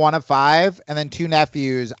 or I'm one of 5, and then 2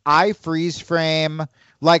 nephews. I freeze frame.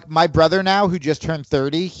 Like my brother now, who just turned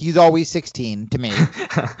 30, he's always 16 to me.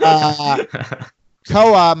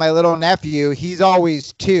 Koa, my little nephew, he's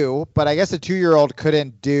always 2, but I guess a 2-year-old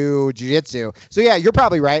couldn't do jiu-jitsu. So yeah, you're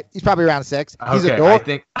probably right. He's probably around 6. He's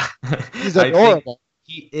adorable. He's adorable.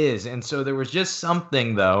 He is, and so there was just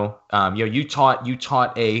something though. You taught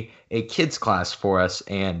a kids class for us,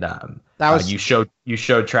 and that was you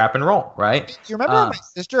showed trap and roll, right? Do you remember my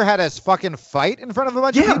sister had us fucking fight in front of a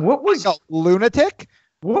bunch of people? What was a lunatic?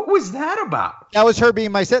 What was that about? That was her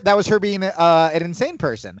being an insane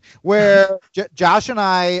person. Where Josh and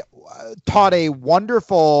I taught a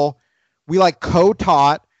wonderful. We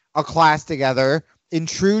co-taught a class together in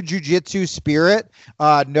true jiu-jitsu spirit.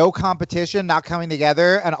 No competition, not coming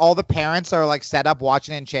together, and all the parents are set up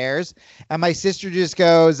watching in chairs. And my sister just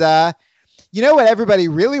goes, "You know what everybody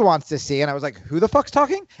really wants to see?" And I was like, "Who the fuck's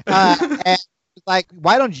talking?" And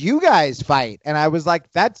why don't you guys fight? And I was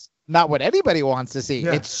like, "That's not what anybody wants to see.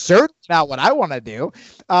 Yeah. It's certainly not what I want to do."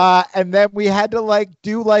 And then we had to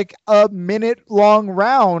do a minute-long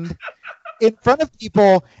round in front of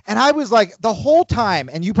people. And I was the whole time,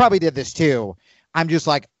 and you probably did this too, I'm just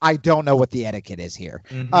I don't know what the etiquette is here.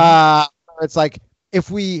 Mm-hmm. It's if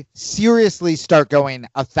we seriously start going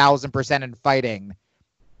 1,000% in fighting,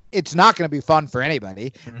 it's not going to be fun for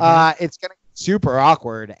anybody. Mm-hmm. It's going to be super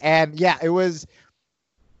awkward. And yeah, it was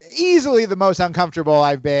easily the most uncomfortable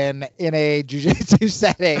I've been in a jiu-jitsu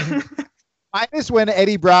setting. Minus when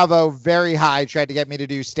Eddie Bravo very high tried to get me to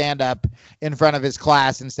do stand-up in front of his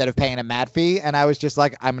class instead of paying a mat fee, and I was just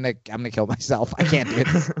I'm gonna kill myself. I can't do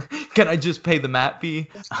this. Can I just pay the mat fee?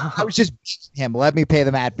 I was just him. Let me pay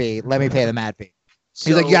the mat fee. Let me pay the mat fee. He's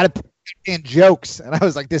you gotta pay in jokes, and I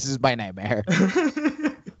was like, this is my nightmare.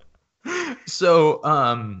 So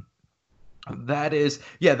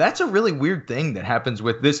that's a really weird thing that happens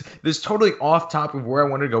with this totally off topic of where I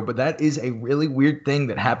wanted to go, but that is a really weird thing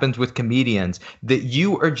that happens with comedians, that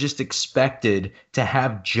you are just expected to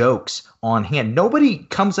have jokes on hand. Nobody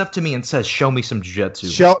comes up to me and says, "Show me some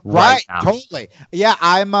jiu-jitsu." Right now. Totally. Yeah,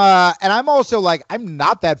 I'm and I'm also I'm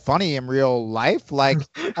not that funny in real life. And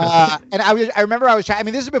I remember I was trying,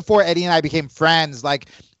 this is before Eddie and I became friends.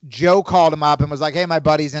 Joe called him up and was like, "Hey, my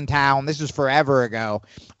buddy's in town." This was forever ago.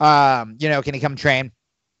 Can he come train?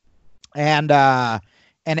 And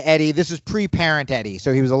Eddie, this was pre-parent Eddie,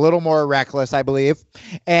 so he was a little more reckless, I believe.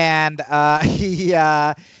 And when he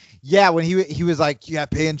was like, "You got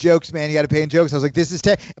to pay in jokes, man. You got to pay in jokes." I was like, "This is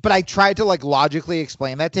but I tried to logically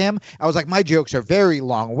explain that to him. I was like, "My jokes are very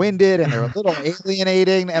long-winded and they're a little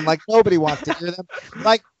alienating, and nobody wants to hear them."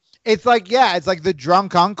 It's the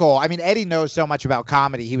drunk uncle. Eddie knows so much about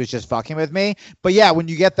comedy. He was just fucking with me. But yeah, when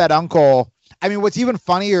you get that uncle, what's even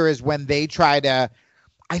funnier is when they try to,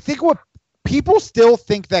 I think what people still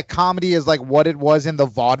think that comedy is what it was in the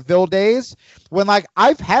vaudeville days, when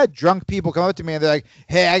I've had drunk people come up to me and they're like,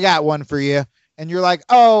 "Hey, I got one for you." And you're like,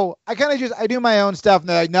 "Oh, I do my own stuff." And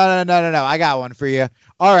they're like, No, I got one for you.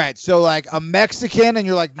 All right. So a Mexican, and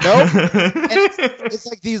you're like, "Nope."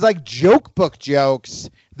 it's these joke book jokes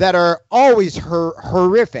that are always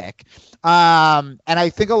horrific. And I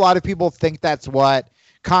think a lot of people think that's what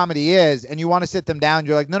comedy is. And you want to sit them down.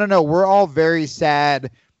 You're like, no, we're all very sad,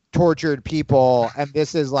 tortured people. And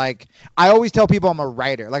this is I always tell people I'm a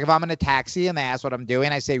writer. If I'm in a taxi and they ask what I'm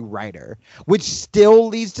doing, I say writer, which still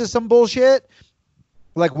leads to some bullshit.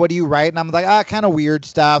 What do you write? And I'm like, kind of weird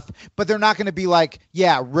stuff. But they're not going to be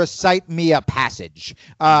recite me a passage.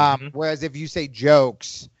 Whereas if you say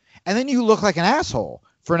jokes, and then you look like an asshole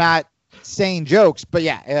for not saying jokes. But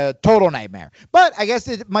yeah, total nightmare. But I guess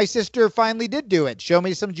my sister finally did do it. Show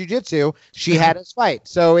me some jiu-jitsu. She had us fight.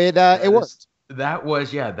 So it worked. That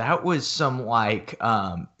was some like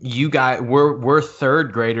you guys we're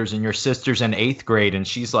third graders and your sister's in eighth grade, and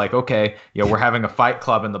she's like, okay, we're having a fight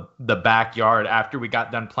club in the backyard after we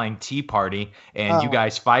got done playing Tea Party, and you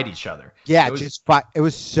guys fight each other. Yeah, it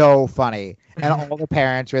was so funny, and all the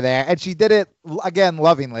parents were there, and she did it again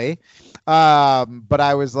lovingly. But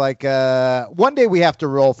I was like, one day we have to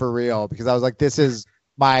roll for real, because I was like, this is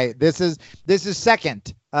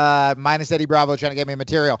second. Minus Eddie Bravo trying to get me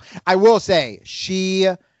material. I will say she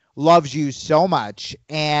loves you so much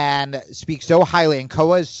and speaks so highly, and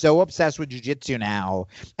Koa is so obsessed with jiu-jitsu now.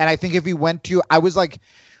 And I think if we went to, I was like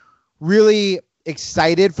really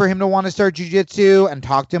excited for him to want to start jiu-jitsu and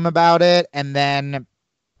talk to him about it. And then,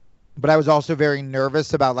 but I was also very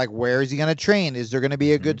nervous about like, where is he going to train? Is there going to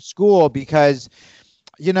be a good school? Because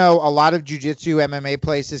a lot of jiu-jitsu MMA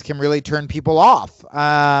places can really turn people off.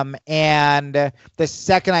 And the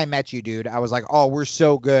second I met you, dude, I was like, oh, we're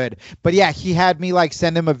so good. But yeah, he had me like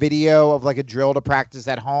send him a video of like a drill to practice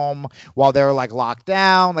at home while they're like locked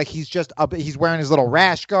down. Like he's just up, he's wearing his little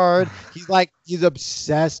rash guard. He's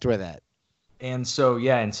obsessed with it. And so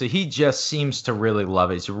he just seems to really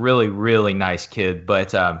love it. He's a really, really nice kid.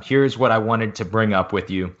 But here's what I wanted to bring up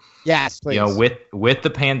with you. Yes, please. With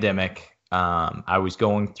the pandemic, I was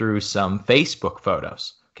going through some Facebook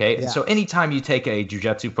photos. Okay. Yeah. And so anytime you take a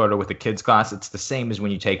jiu-jitsu photo with a kid's class, it's the same as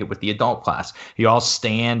when you take it with the adult class. You all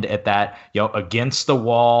stand at that, against the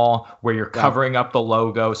wall where you're covering up the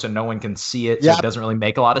logo so no one can see it. So it doesn't really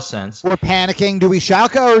make a lot of sense. We're panicking. Do we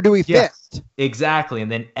shaka or do we fist? Exactly. And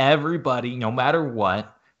then everybody, no matter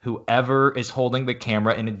what, whoever is holding the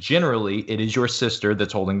camera, and generally it is your sister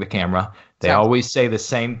that's holding the camera, they always say the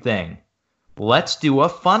same thing. Let's do a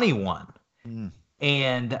funny one.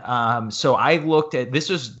 And so I looked at, this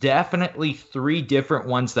was definitely 3 different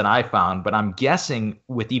ones that I found, but I'm guessing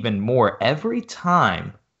with even more. Every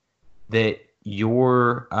time that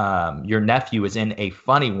your nephew is in a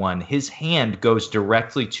funny one, his hand goes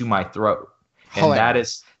directly to my throat. And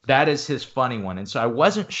that is his funny one. And so I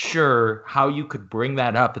wasn't sure how you could bring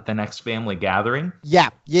that up at the next family gathering. Yeah.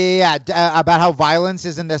 About how violence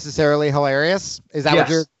isn't necessarily hilarious. Is that what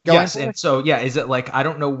you're going for? And so, is it like, I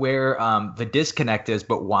don't know where the disconnect is,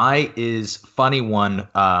 but why is funny one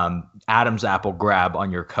Adam's apple grab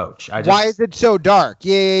on your coach? Why is it so dark?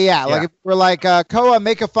 Yeah. Like if we're like, Koa,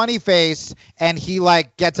 make a funny face, and he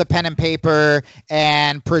like gets a pen and paper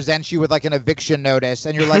and presents you with like an eviction notice,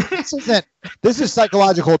 and you're like, this is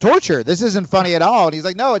psychological torture. This isn't funny at all. And he's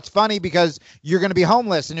like, no, it's funny because you're going to be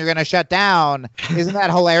homeless and you're going to shut down. Isn't that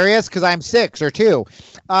hilarious? Because I'm 6 or 2.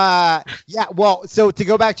 Well, so to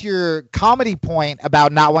go back to your comedy point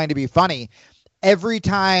about not wanting to be funny, every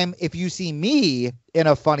time if you see me in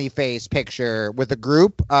a funny face picture with a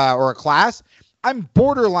group or a class, I'm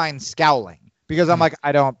borderline scowling because I'm like,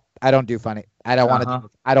 I don't do funny. I don't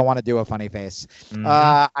want to do a funny face.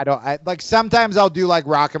 Like sometimes I'll do like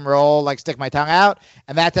rock and roll, like stick my tongue out,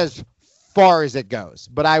 and that's as far as it goes.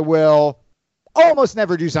 But I will almost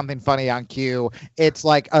never do something funny on cue. It's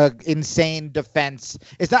like a insane defense.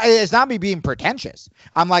 It's not me being pretentious.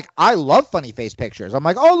 I'm like, I love funny face pictures. I'm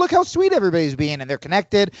like, oh, look how sweet everybody's being, and they're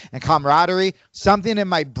connected and camaraderie. Something in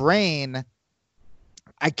my brain,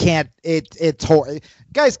 I can't. It's horrible.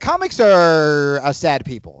 Guys, comics are a sad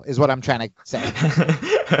people, is what I'm trying to say.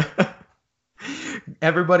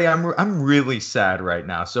 Everybody, I'm really sad right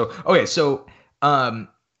now. So okay, so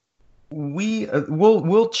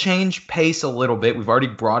we'll change pace a little bit. We've already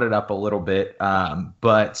brought it up a little bit,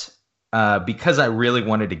 but because I really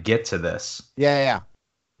wanted to get to this. Yeah.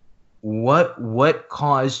 What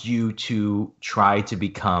caused you to try to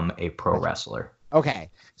become a pro wrestler? Okay,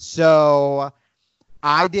 so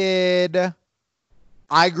I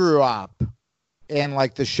grew up in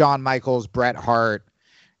like the Shawn Michaels, Bret Hart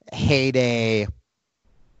heyday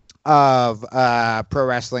of pro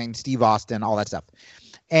wrestling, Steve Austin, all that stuff.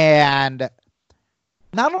 And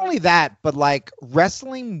not only that, but like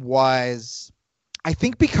wrestling was, I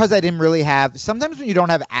think because I didn't really have, sometimes when you don't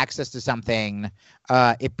have access to something,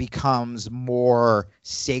 it becomes more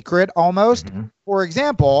sacred almost. Mm-hmm. For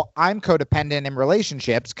example, I'm codependent in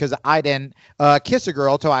relationships because I didn't kiss a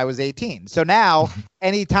girl till I was 18. So now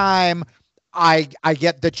anytime I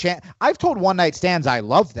get the chance, I've told one night stands I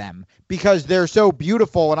love them because they're so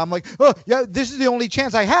beautiful. And I'm like, oh yeah, this is the only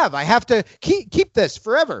chance I have. I have to keep this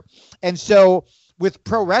forever. And so with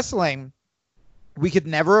pro wrestling, we could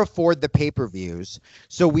never afford the pay-per-views,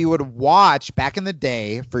 so we would watch back in the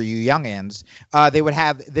day. For you youngins,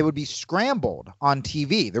 they would be scrambled on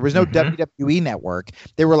TV. There was no WWE Network.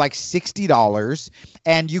 They were like $60,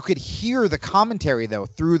 and you could hear the commentary though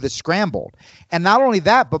through the scrambled. And not only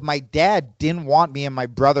that, but my dad didn't want me and my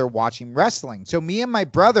brother watching wrestling, so me and my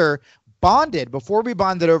brother bonded. Before we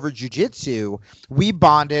bonded over jiu-jitsu, we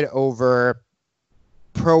bonded over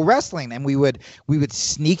pro wrestling, and we would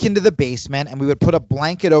sneak into the basement, and we would put a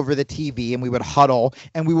blanket over the TV, and we would huddle,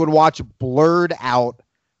 and we would watch blurred out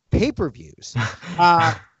pay-per-views.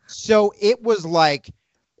 So it was like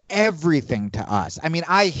everything to us. I mean,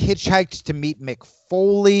 I hitchhiked to meet Mick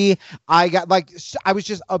Foley. I was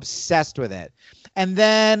just obsessed with it. And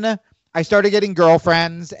then I started getting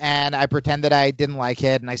girlfriends, and I pretended I didn't like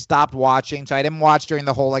it, and I stopped watching. So I didn't watch during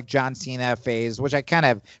the whole like John Cena phase, which I kind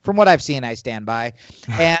of, from what I've seen, I stand by.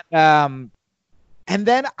 And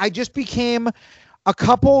then I just became a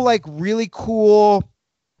couple like really cool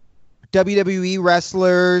WWE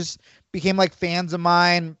wrestlers, became like fans of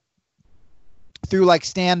mine through like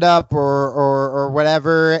stand up or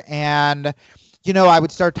whatever. And, you know, I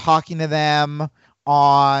would start talking to them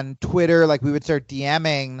on Twitter. Like we would start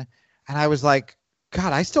DMing. And I was like,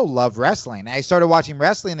 God, I still love wrestling. I started watching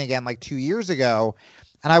wrestling again like 2 years ago.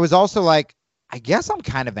 And I was also like, I guess I'm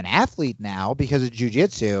kind of an athlete now because of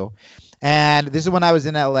jiu-jitsu. And this is when I was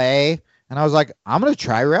in LA. And I was like, I'm going to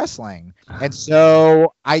try wrestling. And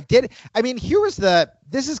so I did. I mean,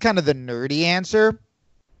 this is kind of the nerdy answer,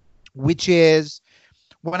 which is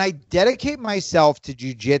when I dedicate myself to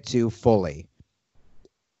jiu-jitsu fully,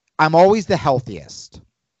 I'm always the healthiest.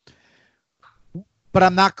 But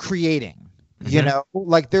I'm not creating, you know,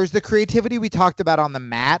 like there's the creativity we talked about on the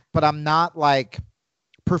mat, but I'm not like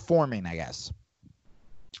performing, I guess.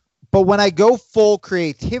 But when I go full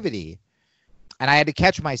creativity, and I had to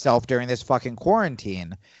catch myself during this fucking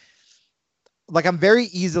quarantine, like I'm very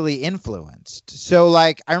easily influenced. So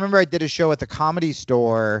like, I remember I did a show at the Comedy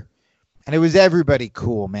Store, and it was everybody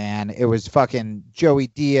cool, man. It was fucking Joey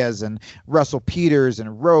Diaz and Russell Peters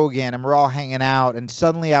and Rogan, and we're all hanging out. And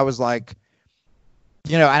suddenly I was like,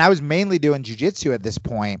 you know, and I was mainly doing jiu-jitsu at this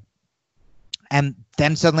point. And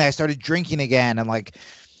then suddenly I started drinking again and like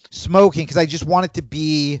smoking because I just wanted to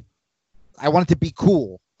be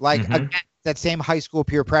cool. Like again, that same high school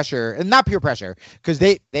peer pressure, and not peer pressure because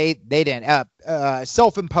they didn't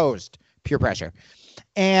self-imposed peer pressure.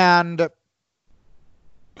 And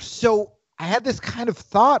so I had this kind of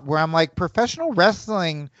thought where I'm like, professional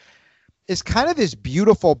wrestling is kind of this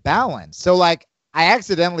beautiful balance. So like, I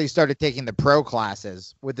accidentally started taking the pro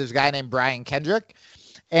classes with this guy named Brian Kendrick,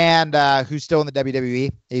 and who's still in the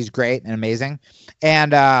WWE. He's great and amazing.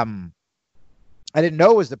 And I didn't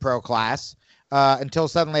know it was the pro class until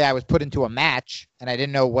suddenly I was put into a match, and I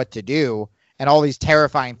didn't know what to do. And all these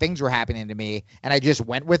terrifying things were happening to me, and I just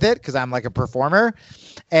went with it because I'm like a performer.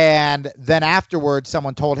 And then afterwards,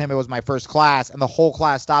 someone told him it was my first class, and the whole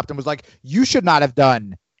class stopped and was like, "You should not have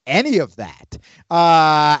done any of that."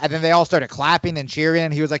 And then they all started clapping and cheering,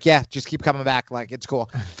 and he was like, "Yeah, just keep coming back, like it's cool."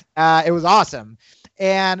 It was awesome.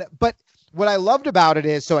 But what I loved about it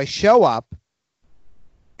is, so I show up,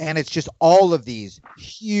 and it's just all of these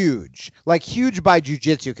huge by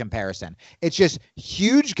jiu-jitsu comparison, it's just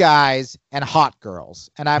huge guys and hot girls,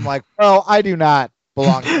 and I'm like, well, I do not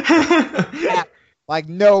belong to like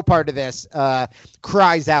no part of this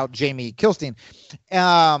cries out Jamie Kilstein.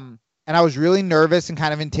 And I was really nervous and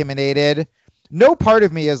kind of intimidated. No part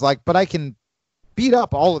of me is like, but I can beat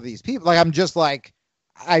up all of these people. Like, I'm just like,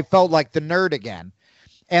 I felt like the nerd again.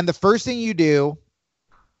 And the first thing you do,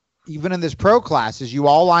 even in this pro class, is you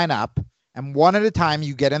all line up, and one at a time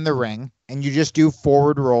you get in the ring, and you just do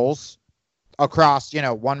forward rolls across, you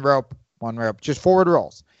know, one rope, just forward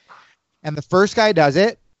rolls. And the first guy does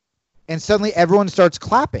it, and suddenly everyone starts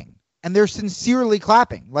clapping. And they're sincerely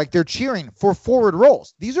clapping, like they're cheering for forward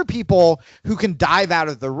rolls. These are people who can dive out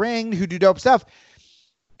of the ring, who do dope stuff.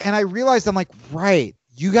 And I realized, I'm like, right,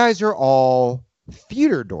 you guys are all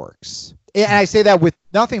theater dorks. And I say that with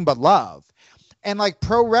nothing but love. And like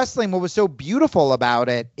pro wrestling, what was so beautiful about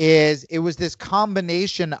it is it was this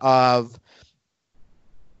combination of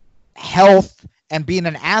health and being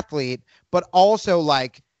an athlete, but also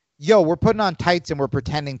like, yo, we're putting on tights and we're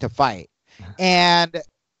pretending to fight. And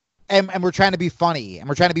we're trying to be funny, and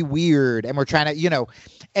we're trying to be weird, and we're trying to, you know.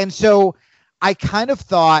 And so I kind of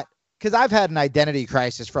thought, because I've had an identity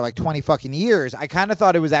crisis for like 20 fucking years, I kind of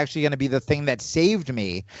thought it was actually going to be the thing that saved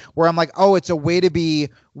me, where I'm like, oh, it's a way to be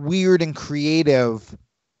weird and creative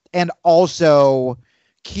and also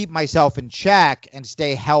keep myself in check and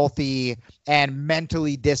stay healthy and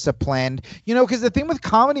mentally disciplined. Because the thing with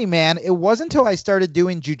comedy, man, it wasn't until I started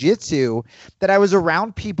doing jujitsu that I was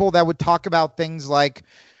around people that would talk about things like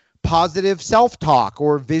positive self-talk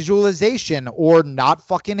or visualization or not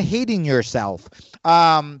fucking hating yourself.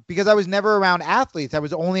 Because I was never around athletes. I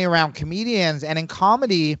was only around comedians. And in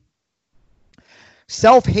comedy,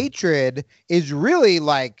 self-hatred is really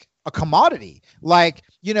like a commodity. Like,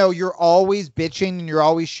 you're always bitching and you're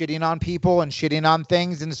always shitting on people and shitting on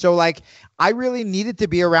things. And so like, I really needed to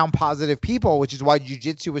be around positive people, which is why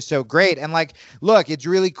jiu-jitsu was so great. And like, look, it's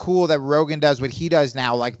really cool that Rogan does what he does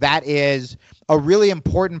now. Like, that is a really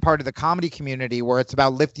important part of the comedy community where it's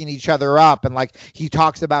about lifting each other up. And like, he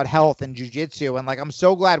talks about health and jiu-jitsu. And like, I'm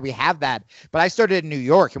so glad we have that. But I started in New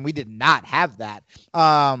York and we did not have that.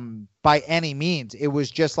 By any means. It was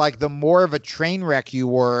just like the more of a train wreck you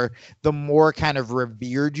were, the more kind of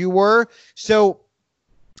revered you were. So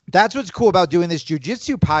that's what's cool about doing this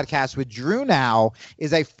jiu-jitsu podcast with Drew now,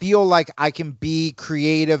 is I feel like I can be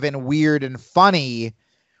creative and weird and funny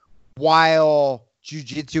while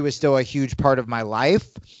jiu-jitsu is still a huge part of my life.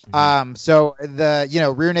 So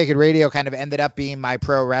the, Rear Naked Radio kind of ended up being my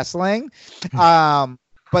pro wrestling.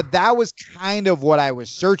 But that was kind of what I was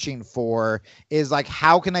searching for, is like,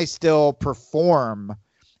 how can I still perform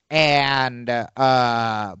and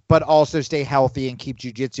but also stay healthy and keep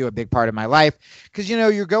jiu-jitsu a big part of my life? Because,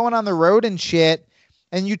 you're going on the road and shit,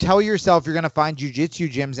 and you tell yourself you're going to find jiu-jitsu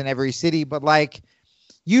gyms in every city. But like,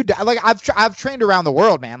 I've trained around the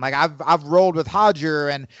world, man. Like I've rolled with Hodger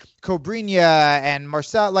and Cobrinha and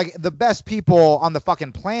Marcel, like the best people on the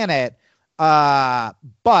fucking planet.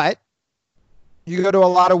 But you go to a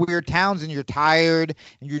lot of weird towns and you're tired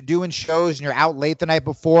and you're doing shows and you're out late the night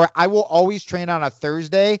before. I will always train on a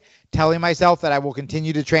Thursday, telling myself that I will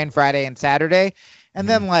continue to train Friday and Saturday. And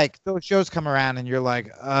then like those shows come around and you're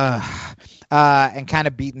like, and kind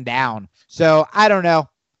of beaten down. So I don't know.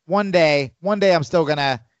 One day I'm still going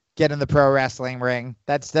to get in the pro wrestling ring.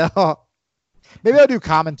 That's still, maybe I'll do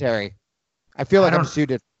commentary. I feel like I'm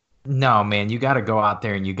suited. No, man, you got to go out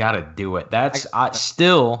there and you got to do it. That's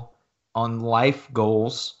still on life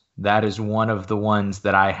goals. That is one of the ones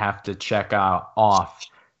that I have to check off.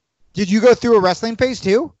 Did you go through a wrestling phase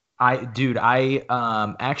too?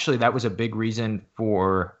 Actually, that was a big reason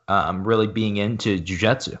for really being into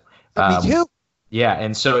jiu-jitsu. Me too. Yeah,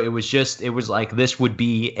 and so it was like this would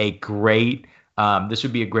be a great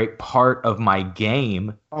part of my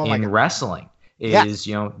game in wrestling is,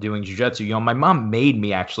 doing jiu-jitsu. My mom made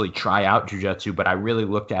me actually try out jiu-jitsu, but I really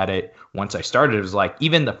looked at it once I started. It was like,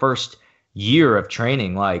 even the first year of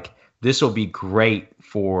training, like, this will be great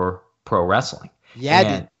for pro wrestling.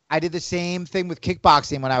 Yeah, I did the same thing with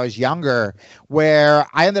kickboxing when I was younger, where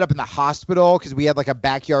I ended up in the hospital because we had like a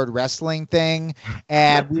backyard wrestling thing,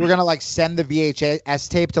 and we were going to like send the VHS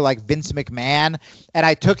tape to like Vince McMahon. And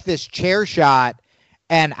I took this chair shot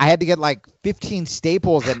and I had to get like 15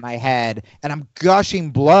 staples in my head and I'm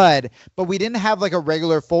gushing blood, but we didn't have like a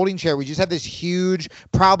regular folding chair. We just had this huge,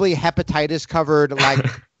 probably hepatitis covered, like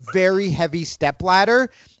very heavy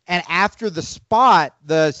stepladder. And after the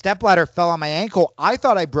stepladder fell on my ankle, I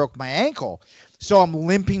thought I broke my ankle. So I'm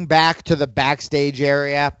limping back to the backstage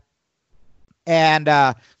area. And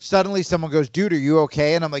suddenly someone goes, "Dude, are you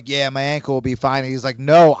okay?" And I'm like, "Yeah, my ankle will be fine." And he's like,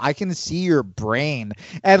 "No, I can see your brain."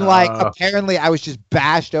 And like, apparently I was just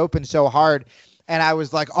bashed open so hard. And I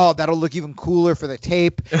was like, "Oh, that'll look even cooler for the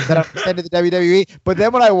tape that I'm sending to the WWE." But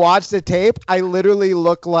then when I watched the tape, I literally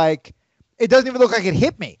look like, it doesn't even look like it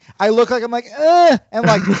hit me. I look like I'm like, and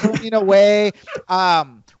like pulling away.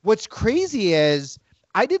 What's crazy is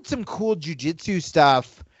I did some cool jujitsu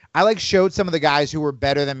stuff. I like showed some of the guys who were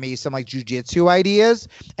better than me some like jujitsu ideas.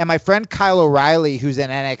 And my friend Kyle O'Reilly, who's in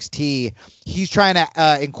NXT, he's trying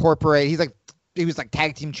to incorporate. He was like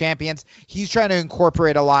tag team champions. He's trying to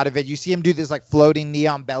incorporate a lot of it. You see him do this like floating knee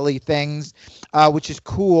on belly things, which is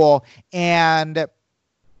cool. But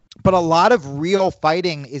a lot of real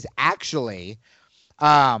fighting is actually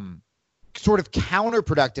sort of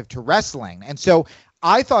counterproductive to wrestling. And so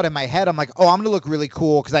I thought in my head, I'm like, oh, I'm going to look really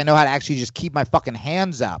cool because I know how to actually just keep my fucking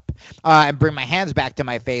hands up and bring my hands back to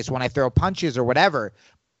my face when I throw punches or whatever.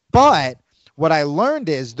 But what I learned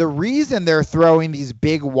is the reason they're throwing these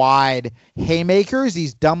big, wide haymakers,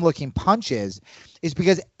 these dumb-looking punches, is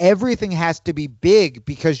because everything has to be big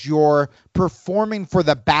because you're performing for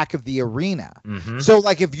the back of the arena. Mm-hmm. So,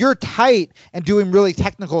 like, if you're tight and doing really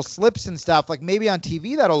technical slips and stuff, like, maybe on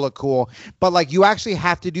TV that'll look cool, but, like, you actually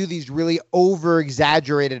have to do these really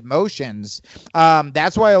over-exaggerated motions.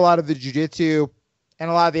 That's why a lot of the jiu-jitsu and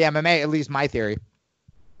a lot of the MMA, at least my theory,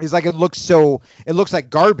 It's like it looks like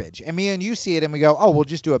garbage. And me and you see it and we go, oh, we'll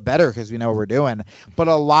just do it better because we know what we're doing. But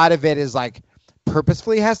a lot of it is like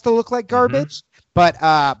purposefully has to look like garbage. But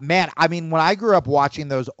man, I mean, when I grew up watching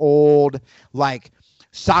those old like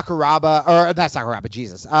Sakuraba, or not Sakuraba,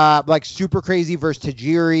 Jesus, like Super Crazy versus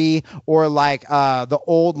Tajiri, or like the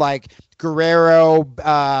old like Guerrero,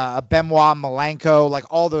 Benoit Malenko, like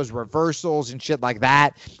all those reversals and shit like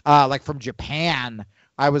that, like from Japan.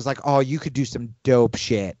 I was like, oh, you could do some dope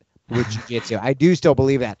shit with jiu-jitsu. I do still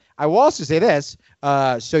believe that. I will also say this,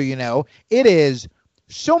 so you know, it is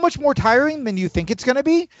so much more tiring than you think it's going to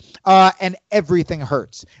be, and everything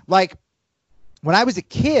hurts. Like, when I was a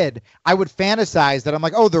kid, I would fantasize that I'm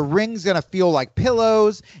like, oh, the ring's going to feel like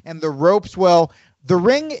pillows, and the ropes, well, the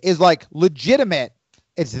ring is like legitimate.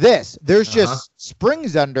 It's this. There's just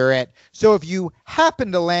springs under it. So if you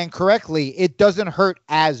happen to land correctly, it doesn't hurt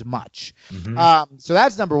as much. So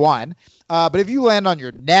that's number one. But if you land on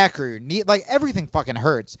your neck or your knee, like everything fucking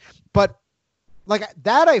hurts. But like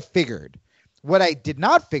that I figured. What I did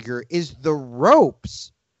not figure is the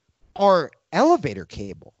ropes are elevator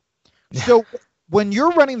cable. So when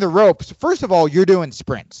you're running the ropes, first of all, you're doing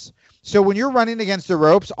sprints. So when you're running against the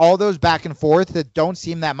ropes, all those back and forth that don't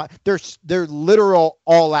seem that much, they're literal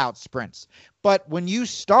all-out sprints. But when you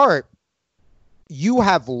start, you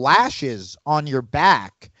have lashes on your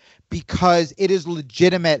back because it is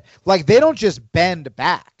legitimate. Like, they don't just bend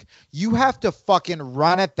back. You have to fucking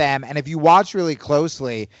run at them. And if you watch really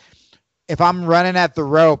closely, if I'm running at the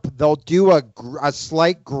rope, they'll do a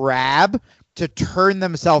slight grab to turn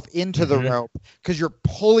themselves into the rope because you're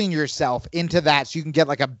pulling yourself into that so you can get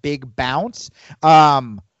like a big bounce.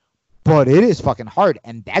 But it is fucking hard,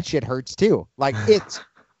 and that shit hurts too. Like, it's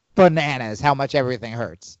bananas how much everything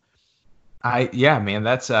hurts. Yeah, man,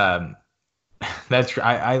 that's I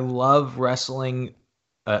love wrestling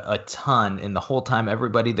a ton, and the whole time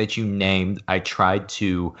everybody that you named, I tried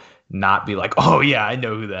to not be like, oh yeah, I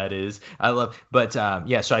know who that is. But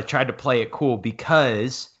so I tried to play it cool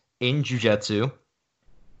because in jiu-jitsu,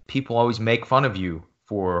 people always make fun of you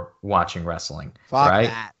for watching wrestling. Fuck right?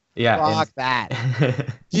 that. Yeah. Fuck that.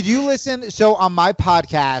 Did you listen? So on my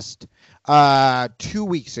podcast 2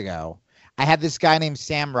 weeks ago, I had this guy named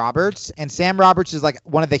Sam Roberts, and Sam Roberts is like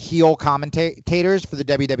one of the heel commentators for the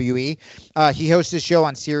WWE. He hosts his show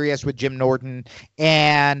on Sirius with Jim Norton,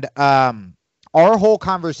 and our whole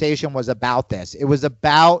conversation was about this. It was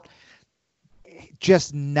about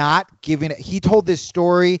just not giving it. He told this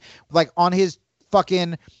story like on his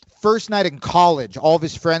fucking first night in college. All of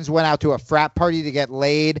his friends went out to a frat party to get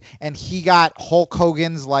laid, and he got Hulk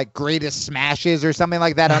Hogan's like greatest smashes or something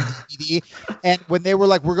like that on DVD. And when they were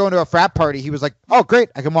like, we're going to a frat party, he was like, oh great,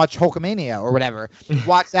 I can watch Hulkamania or whatever.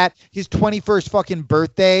 Watch that. His 21st fucking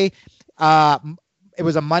birthday, it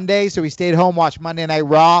was a Monday, so he stayed home, watched Monday Night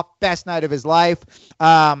Raw, best night of his life.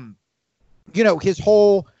 You know, his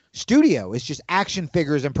whole studio is just action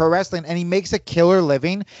figures and pro wrestling, and he makes a killer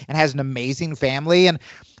living and has an amazing family. And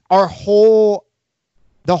the whole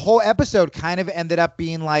episode kind of ended up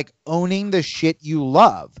being like owning the shit you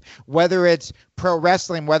love, whether it's pro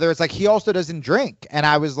wrestling, whether it's like, he also doesn't drink. And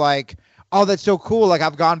I was like, oh, that's so cool. Like,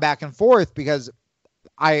 I've gone back and forth because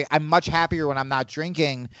I'm much happier when I'm not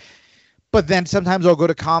drinking. But then sometimes I'll go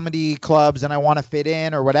to comedy clubs and I want to fit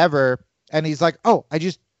in or whatever. And he's like, oh, I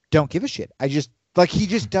just don't give a shit. He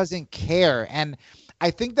just doesn't care. And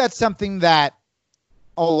I think that's something that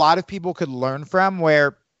a lot of people could learn from,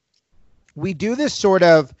 where we do this sort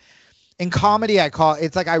of, in comedy, I call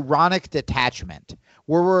it's like ironic detachment,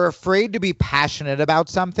 where we're afraid to be passionate about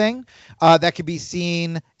something that could be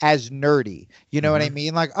seen as nerdy. You know what I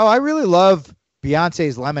mean? Like, oh, I really love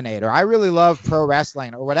Beyonce's Lemonade, or I really love pro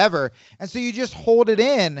wrestling or whatever. And so you just hold it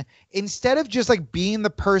in instead of just like being the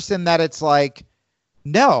person that it's like,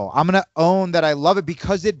 no, I'm going to own that I love it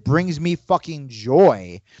because it brings me fucking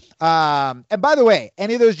joy. And by the way,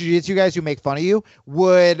 any of those jiu-jitsu guys who make fun of you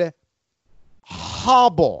would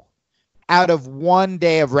hobble out of 1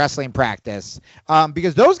 day of wrestling practice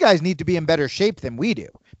because those guys need to be in better shape than we do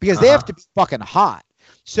because they have to be fucking hot.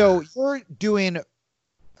 So you're doing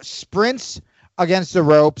sprints against the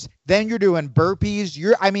ropes, then you're doing burpees.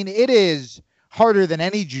 It is harder than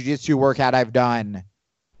any jiu-jitsu workout I've done,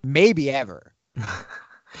 maybe ever.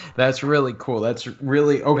 That's really cool. That's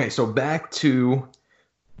really okay. So back to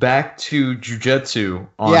jiu-jitsu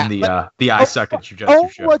on the I Suck at Jiu-Jitsu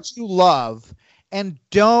show. What you love, and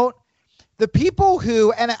don't the people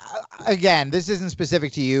who, and again, this isn't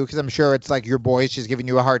specific to you because I'm sure it's like your boys just giving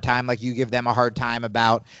you a hard time, like you give them a hard time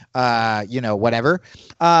about whatever.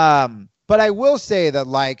 But I will say that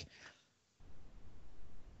like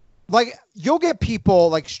like you'll get people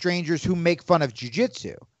like strangers who make fun of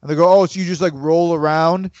jiu-jitsu and they go, oh, so you just like roll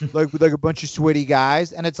around like with like a bunch of sweaty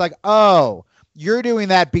guys. And it's like, oh, you're doing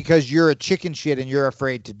that because you're a chicken shit and you're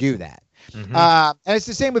afraid to do that. Mm-hmm. And it's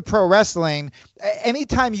the same with pro wrestling.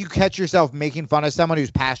 Anytime you catch yourself making fun of someone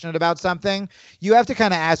who's passionate about something, you have to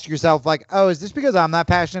kind of ask yourself like, oh, is this because I'm not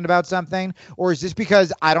passionate about something? Or is this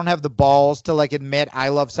because I don't have the balls to like admit I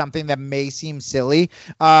love something that may seem silly?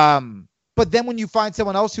 But then when you find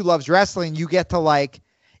someone else who loves wrestling, you get to like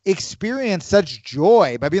experience such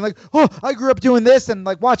joy by being like, oh, I grew up doing this and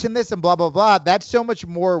like watching this and blah, blah, blah. That's so much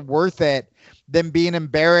more worth it than being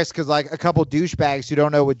embarrassed because like a couple douchebags who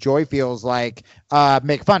don't know what joy feels like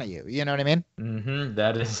make fun of you. You know what I mean? Mm-hmm.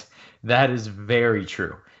 That is very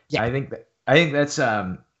true. Yeah. I think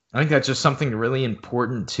that's just something really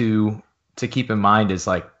important to keep in mind is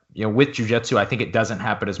like, you know, with jiu-jitsu, I think it doesn't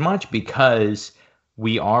happen as much because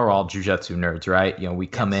we are all jiu-jitsu nerds, right? You know, we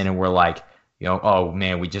come in and we're like, you know, oh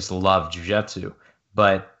man, we just love jiu-jitsu.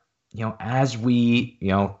 But, you know, as we, you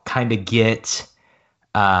know, kind of get,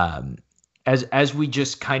 as we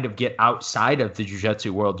just kind of get outside of the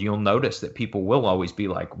jiu-jitsu world, you'll notice that people will always be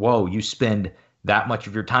like, whoa, you spend that much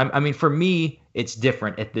of your time. I mean, for me, it's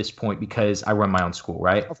different at this point because I run my own school,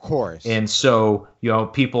 right? Of course. And so, you know,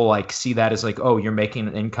 people like see that as like, oh, you're making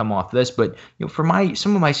an income off this. But, you know, for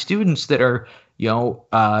some of my students that are, you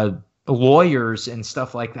know, lawyers and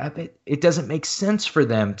stuff like that, it doesn't make sense for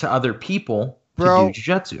them to other people to do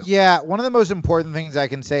jiu-jitsu. Yeah. One of the most important things I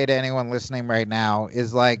can say to anyone listening right now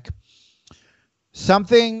is like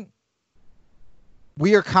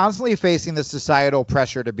we are constantly facing the societal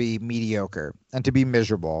pressure to be mediocre and to be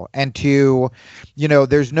miserable and to, you know,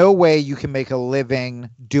 there's no way you can make a living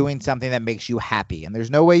doing something that makes you happy. And there's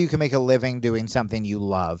no way you can make a living doing something you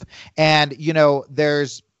love. And, you know,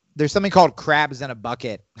 there's something called crabs in a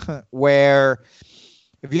bucket where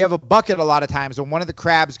if you have a bucket, a lot of times when one of the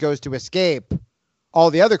crabs goes to escape, all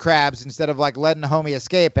the other crabs, instead of like letting the homie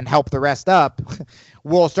escape and help the rest up,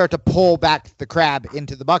 will start to pull back the crab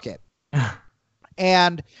into the bucket.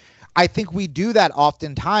 And I think we do that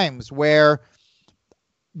oftentimes where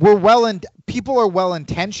people are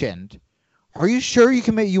well-intentioned. Are you sure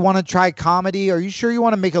you want to try comedy? Are you sure you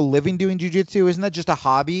want to make a living doing jiu-jitsu? Isn't that just a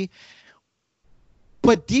hobby?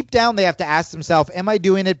 But deep down, they have to ask themselves, am I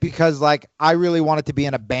doing it because like I really wanted to be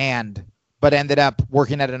in a band, but ended up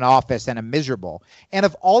working at an office and I'm miserable? And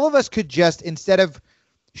if all of us could just, instead of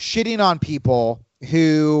shitting on people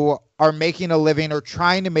who are making a living or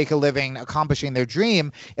trying to make a living, accomplishing their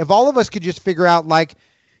dream, if all of us could just figure out like,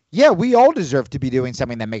 yeah, we all deserve to be doing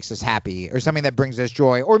something that makes us happy or something that brings us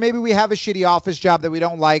joy. Or maybe we have a shitty office job that we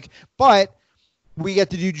don't like, but we get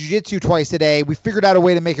to do jiu-jitsu twice a day. We figured out a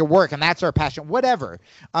way to make it work, and that's our passion, whatever.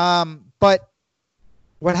 But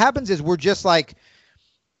what happens is we're just like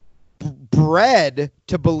bred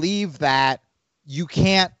to believe that you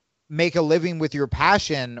can't make a living with your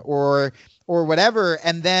passion or whatever.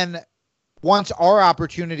 And then once our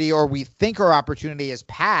opportunity, or we think our opportunity, is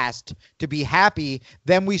passed to be happy,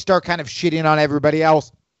 then we start kind of shitting on everybody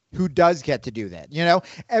else who does get to do that. You know,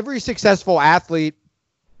 every successful athlete,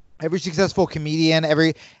 every successful comedian,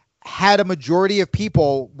 had a majority of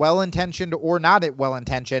people, well-intentioned or not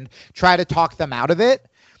well-intentioned, try to talk them out of it.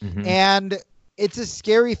 Mm-hmm. And it's a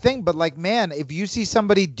scary thing, but like, man, if you see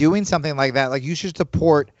somebody doing something like that, like you should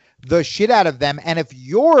support the shit out of them. And if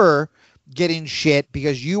you're getting shit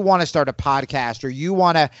because you want to start a podcast or you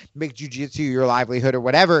want to make jiu-jitsu your livelihood or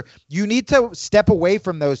whatever, you need to step away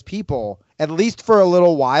from those people, at least for a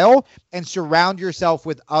little while, and surround yourself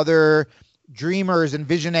with other dreamers and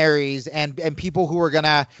visionaries and people who are going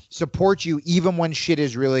to support you even when shit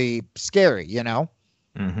is really scary, you know?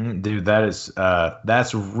 Mm-hmm. Dude,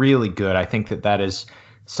 that's really good. I think that is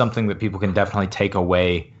something that people can definitely take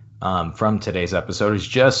away from today's episode, is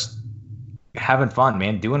just having fun,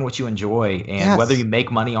 man, doing what you enjoy. And yes, whether you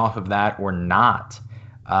make money off of that or not,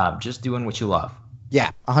 just doing what you love.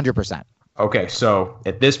 Yeah, 100%. Okay, so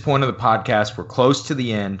at this point of the podcast, we're close to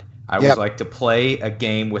the end. I would like to play a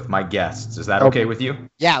game with my guests. Is that okay with you?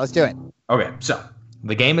 Yeah, let's do it. Okay, so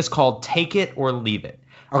the game is called Take It or Leave It.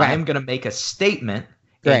 Okay. I am going to make a statement,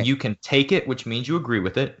 and you can take it, which means you agree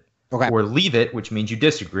with it, or leave it, which means you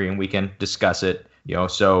disagree, and we can discuss it. You know,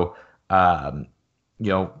 so, you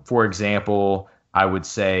know, for example, I would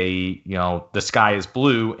say, you know, the sky is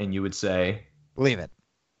blue, and you would say, leave it.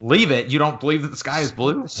 Leave it? You don't believe that the sky is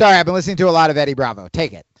blue? Sorry, I've been listening to a lot of Eddie Bravo.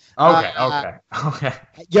 Take it. Okay.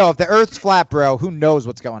 Yo, if the Earth's flat, bro, who knows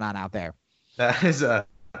what's going on out there? That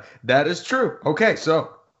is true. Okay,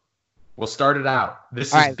 so we'll start it out.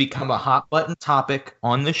 This has become a hot button topic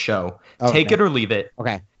on the show. Okay. Take it or leave it.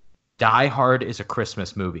 Okay. Die Hard is a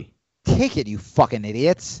Christmas movie. ticket, you fucking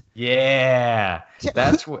idiots. Yeah,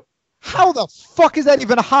 that's what. How the fuck is that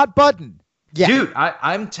even a hot button? Yeah. Dude,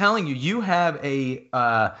 I'm telling you, you have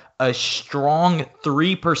a strong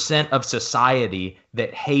 3% of society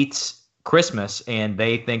that hates Christmas, and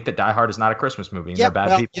they think that Die Hard is not a Christmas movie, and they're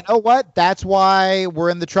bad people. You know what? That's why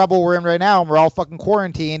we're in the trouble we're in right now, and we're all fucking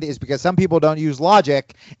quarantined, is because some people don't use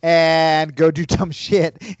logic and go do dumb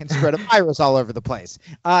shit and spread a virus all over the place.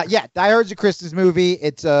 Yeah, Die Hard's a Christmas movie.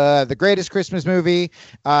 It's the greatest Christmas movie.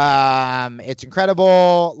 It's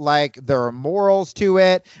incredible. Like, there are morals to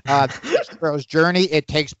it. Hero's journey. It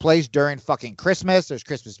takes place during fucking Christmas. There's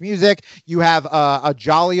Christmas music. You have a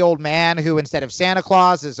jolly old man who, instead of Santa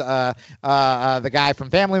Claus, is the guy from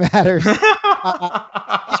Family Matters. The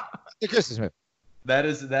Christmas movie. That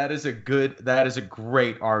is a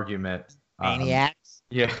great argument. Maniacs.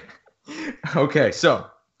 Yeah. Okay, so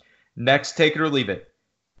next, take it or leave it.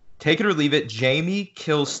 Take it or leave it. Jamie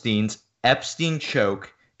Kilstein's Epstein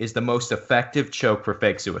choke is the most effective choke for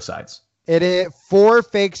fake suicides. It is for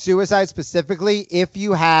fake suicide specifically. If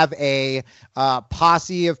you have a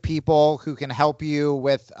posse of people who can help you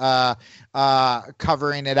with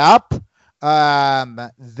covering it up,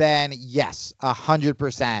 then yes,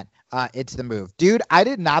 100%. It's the move. Dude, I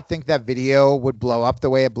did not think that video would blow up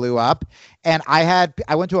the way it blew up. And I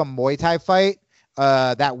went to a Muay Thai fight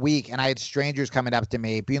that week, and I had strangers coming up to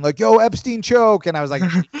me being like, yo, Epstein choke. And I was like,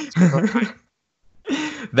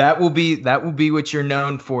 that will be what you're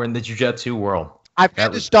known for in the jiu-jitsu world. I've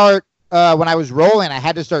had to start when I was rolling, I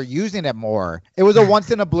had to start using it more. It was a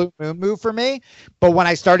once in a blue moon move for me, but when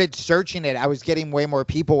I started searching it, I was getting way more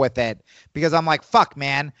people with it because I'm like, fuck,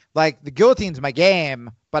 man, like the guillotine's my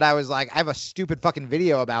game, but I was like, I have a stupid fucking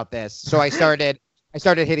video about this, so I started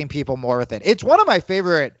hitting people more with it. It's one of my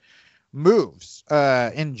favorite moves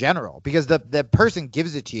in general because the person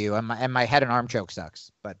gives it to you, and my head and arm choke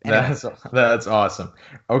sucks. But anyway. That's awesome.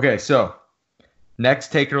 Okay, so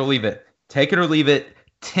next, take it or leave it. Take it or leave it.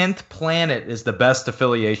 10th Planet is the best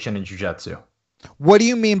affiliation in jiu-jitsu. What do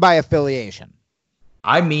you mean by affiliation?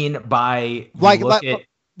 I mean by like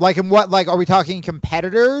in what, like, are we talking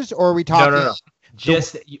competitors or are we talking no.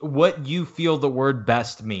 Just what you feel the word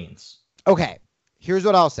best means. Okay, here's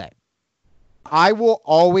what I'll say. I will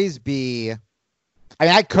always be, I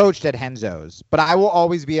mean, I coached at Henzo's, but I will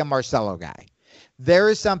always be a Marcelo guy.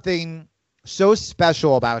 There is something so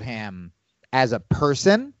special about him as a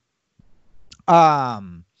person.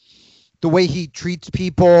 The way he treats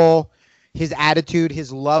people, his attitude,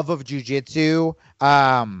 his love of jiu-jitsu,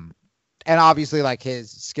 and obviously like his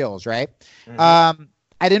skills, right? Mm-hmm.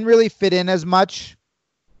 I didn't really fit in as much.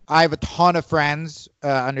 I have a ton of friends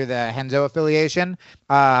under the Henzo affiliation.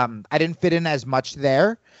 I didn't fit in as much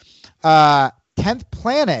there. 10th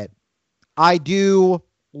Planet, I do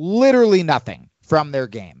literally nothing from their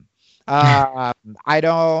game. I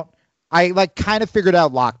like kind of figured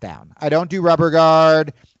out lockdown. I don't do rubber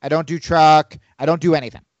guard. I don't do truck. I don't do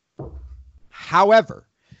anything. However,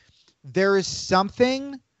 there is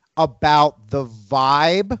something about the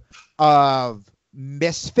vibe of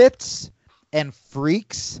misfits and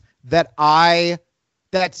freaks that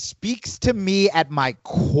speaks to me at my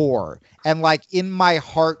core and like in my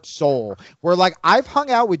heart soul, where like I've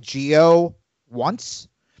hung out with Gio once.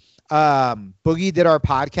 Boogie did our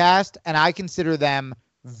podcast, and I consider them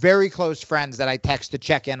very close friends that I text to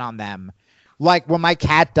check in on them. Like when my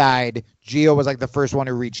cat died, Gio was like the first one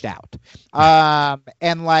who reached out.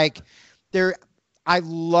 And like I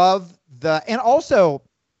love and also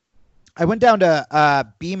I went down to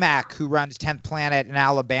BMAC, who runs 10th Planet in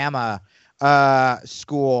Alabama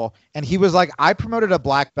school. And he was like, I promoted a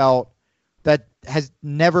black belt that has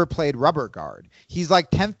never played rubber guard. He's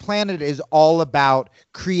like, 10th Planet is all about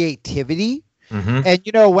creativity. Mm-hmm. And,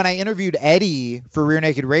 you know, when I interviewed Eddie for Rear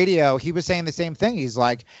Naked Radio, he was saying the same thing. He's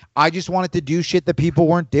like, I just wanted to do shit that people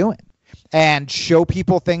weren't doing and show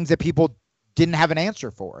people things that people didn't have an answer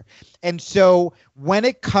for. And so when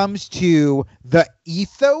it comes to the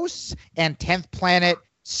ethos and 10th Planet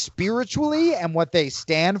spiritually and what they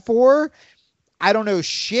stand for, I don't know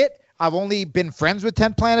shit. I've only been friends with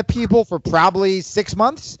 10th Planet people for probably 6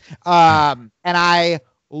 months. And I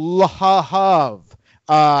love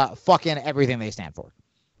fucking everything they stand for.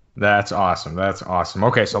 That's awesome.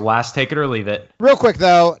 Okay, so last, take it or leave it. Real quick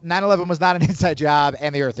though, 9/11 was not an inside job,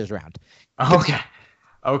 and the Earth is round.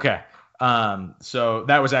 Okay. So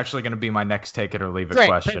that was actually going to be my next take it or leave it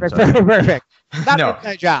question. Perfect. Not an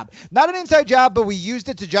inside job. Not an inside job, but we used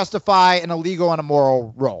it to justify an illegal and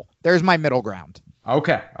immoral role. There's my middle ground.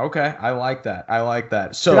 Okay. I like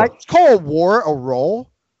that. So did I just call a war a role?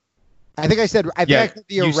 I think I said the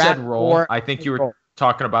you Iraq said role. war. I think you were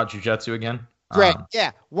talking about jiu-jitsu again. Great.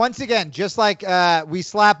 Yeah. Once again, just like we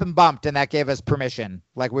slap and bumped, and that gave us permission,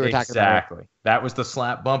 like we were talking about. Exactly. That was the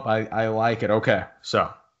slap bump. I like it. Okay.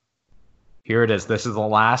 So here it is. This is the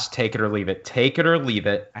last take it or leave it. Take it or leave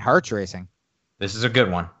it. My heart's racing. This is a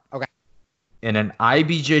good one. Okay. In an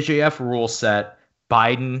IBJJF rule set,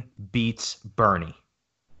 Biden beats Bernie.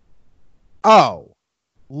 Oh,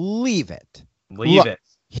 leave it. Leave it.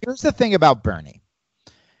 Here's the thing about Bernie.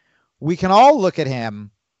 We can all look at him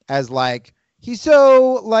as like, he's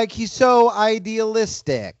so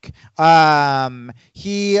idealistic. A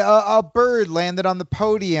bird landed on the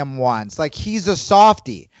podium once. Like, he's a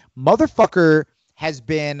softie. Motherfucker has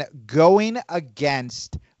been going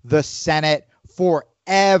against the Senate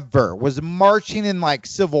forever. Was marching in like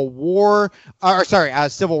civil rights.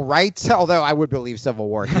 Although I would believe civil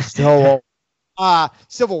war. He's still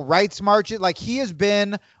civil rights march. Like, he has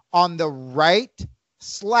been on the right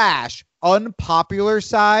 / unpopular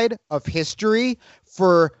side of history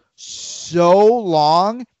for so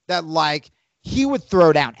long that like he would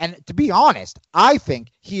throw down. And to be honest, I think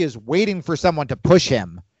he is waiting for someone to push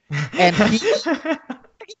him. And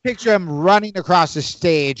picture him running across the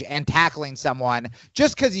stage and tackling someone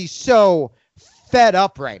just because he's so fed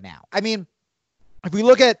up right now. I mean, if we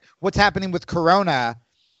look at what's happening with Corona,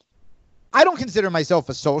 I don't consider myself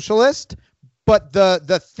a socialist, but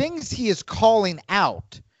the things he is calling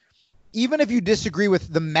out, even if you disagree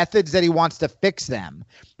with the methods that he wants to fix them,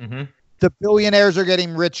 the billionaires are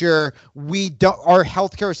getting richer. Our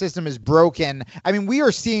healthcare system is broken. I mean, we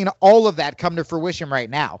are seeing all of that come to fruition right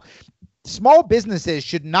now. Small businesses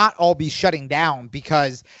should not all be shutting down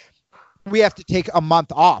because we have to take a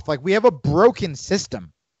month off. Like, we have a broken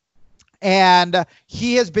system. And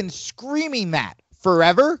he has been screaming that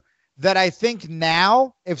forever, that I think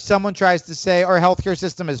now if someone tries to say our healthcare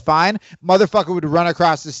system is fine, motherfucker would run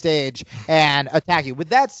across the stage and attack you. With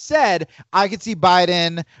that said, I could see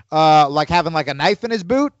Biden like having like a knife in his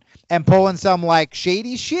boot and pulling some like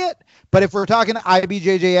shady shit. But if we're talking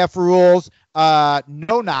IBJJF rules,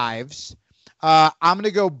 no knives. I'm going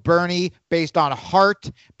to go Bernie based on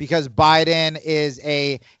heart because Biden is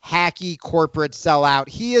a hacky corporate sellout.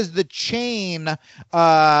 He is the chain,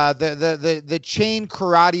 the chain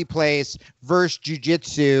karate place versus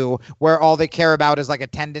jujitsu where all they care about is like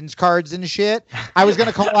attendance cards and shit. I was going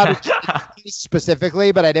to call out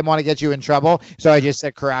specifically, but I didn't want to get you in trouble. So I just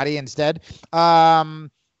said karate instead.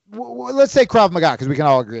 Let's say Krav Maga because we can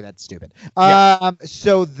all agree that's stupid.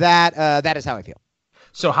 So that is how I feel.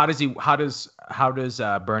 So how does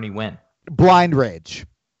Bernie win? Blind rage.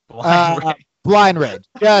 Blind rage.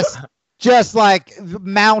 Just like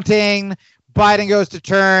mounting. Biden goes to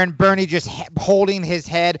turn. Bernie just holding his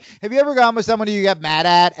head. Have you ever gone with someone who you get mad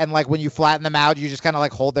at, and like when you flatten them out, you just kind of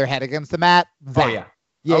like hold their head against the mat?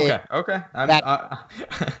 Yeah. Okay.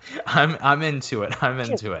 I'm into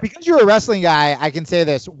it. Because you're a wrestling guy, I can say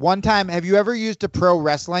this. One time, have you ever used a pro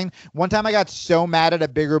wrestling? One time I got so mad at a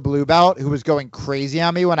bigger blue belt who was going crazy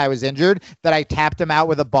on me when I was injured that I tapped him out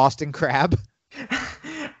with a Boston Crab.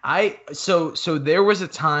 So there was a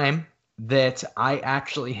time that I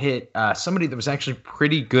actually hit somebody that was actually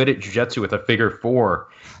pretty good at jiu-jitsu with a figure 4.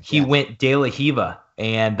 He went De La Riva,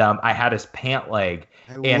 and I had his pant leg.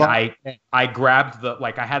 I grabbed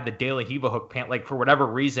I had the De La Riva hook pant leg for whatever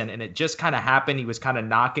reason, and it just kind of happened. He was kind of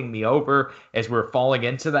knocking me over as we were falling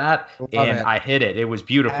into that, I hit it. It was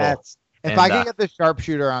beautiful. If I can get the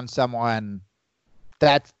sharpshooter on someone,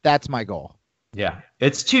 that's my goal. Yeah,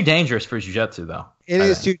 it's too dangerous for jiu-jitsu though. It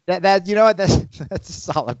is too. That you know what? That's a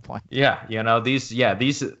solid point. Yeah, these.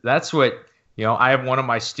 That's what I have. One of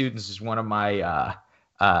my students is one of my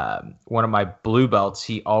blue belts.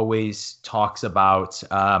 He always talks about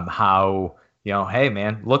how hey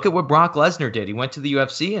man, look at what Brock Lesnar did. He went to the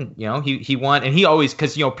UFC and he won, and he always,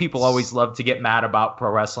 because people always love to get mad about pro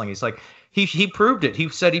wrestling. He's like he proved it. He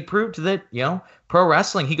said he proved that pro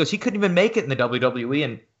wrestling. He goes, he couldn't even make it in the WWE,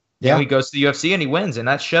 and he goes to the UFC and he wins, and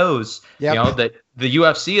that shows that the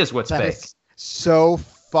UFC is what's fake. So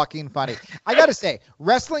fucking funny. I gotta say,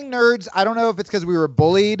 wrestling nerds, I don't know if it's because we were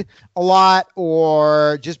bullied a lot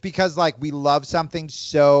or just because like we love something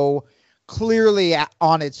so clearly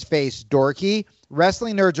on its face dorky.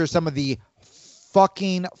 Wrestling nerds are some of the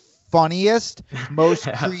fucking funniest, most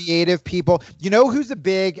creative people. You know who's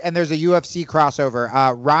there's a UFC crossover,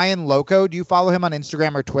 Ryan Loco. Do you follow him on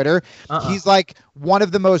Instagram or Twitter? He's like one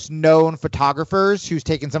of the most known photographers who's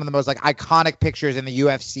taken some of the most like iconic pictures in the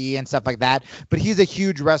UFC and stuff like that. But he's a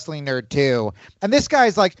huge wrestling nerd too. And this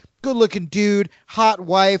guy's like good looking dude, hot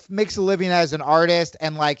wife, makes a living as an artist.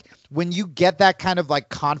 And like when you get that kind of like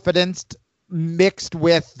confidence mixed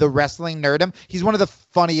with the wrestling nerdum. He's one of the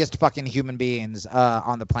funniest fucking human beings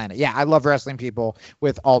on the planet. Yeah, I love wrestling people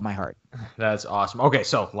with all my heart. That's awesome. Okay,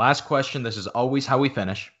 so last question. This is always how we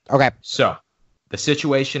finish. Okay. So the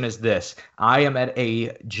situation is this. I am at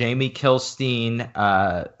a Jamie Kilstein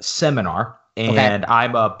seminar, and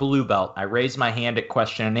I'm a blue belt. I raise my hand at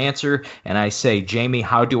question and answer, and I say, Jamie,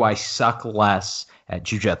 how do I suck less at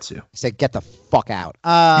jiu-jitsu? I say, get the fuck out.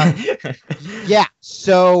 Yeah,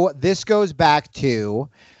 so this goes back to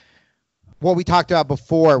what we talked about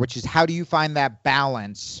before, which is how do you find that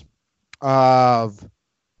balance of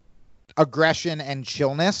aggression and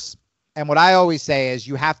chillness? And what I always say is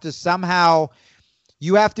you have to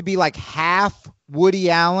be like half Woody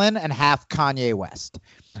Allen and half Kanye West,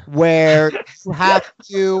 where you have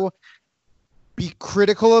to be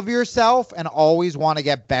critical of yourself and always want to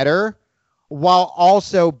get better, while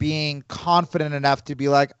also being confident enough to be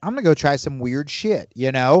like, I'm going to go try some weird shit,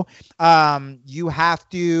 you know? You have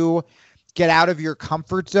to get out of your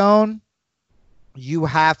comfort zone. You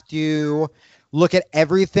have to look at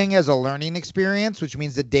everything as a learning experience, which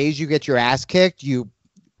means the days you get your ass kicked, you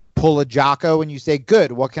pull a Jocko and you say,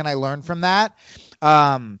 good, what can I learn from that?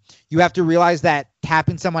 You have to realize that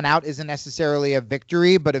tapping someone out isn't necessarily a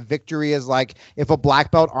victory, but a victory is like if a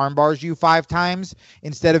black belt armbars you 5 times,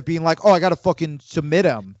 instead of being like, oh, I got to fucking submit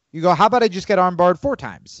him, you go, how about I just get armbarred 4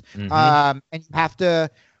 times? And you have to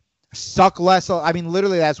suck less. I mean,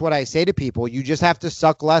 literally, that's what I say to people. You just have to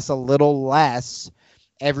suck less a little less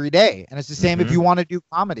every day. And it's the same if you want to do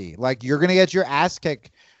comedy. Like, you're going to get your ass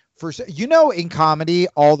kicked for, you know, in comedy,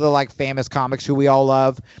 all the like famous comics who we all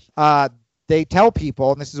love, they tell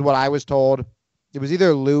people, and this is what I was told, it was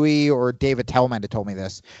either Louis or David Tellman that told me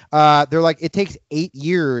this. They're like, it takes 8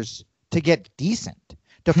 years to get decent,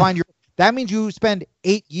 to find your, that means you spend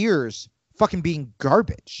 8 years fucking being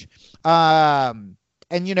garbage. And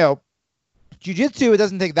you know, jiu-jitsu, it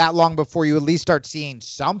doesn't take that long before you at least start seeing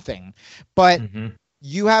something, but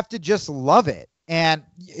you have to just love it. And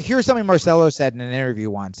here's something Marcelo said in an interview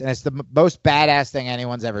once, and it's the most badass thing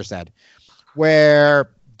anyone's ever said, where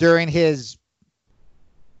during his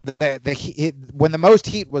when the most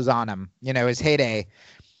heat was on him, you know, his heyday,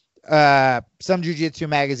 some jiu-jitsu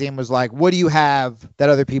magazine was like, what do you have that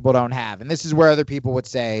other people don't have? And this is where other people would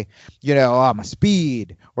say, you know, oh, my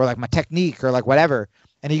speed or like my technique or like whatever.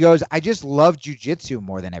 And he goes, I just love jiu-jitsu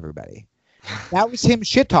more than everybody. That was him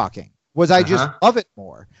shit talking, was I just love it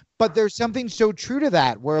more. But there's something so true to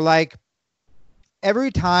that, where like every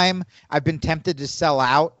time I've been tempted to sell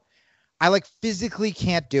out, I like physically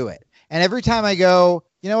can't do it. And every time I go,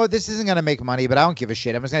 you know what, this isn't going to make money, but I don't give a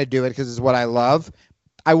shit, I'm just going to do it because it's what I love,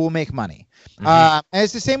 I will make money. And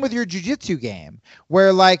it's the same with your jiu-jitsu game,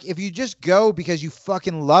 where like if you just go because you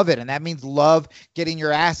fucking love it, and that means love getting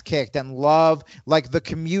your ass kicked and love like the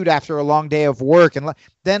commute after a long day of work, and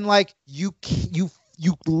then like you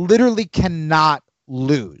literally cannot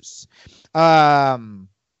lose.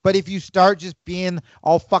 But if you start just being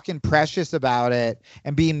all fucking precious about it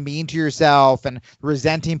and being mean to yourself and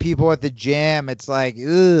resenting people at the gym, it's like,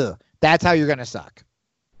 ugh, that's how you're going to suck.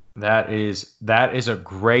 That is a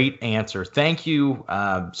great answer. Thank you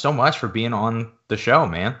so much for being on the show,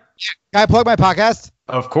 man. Can I plug my podcast?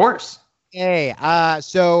 Of course. Hey,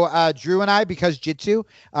 so Drew and I, because Jitsu,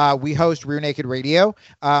 we host Rear Naked Radio.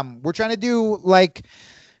 We're trying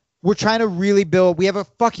to really build, we have a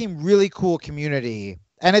fucking really cool community.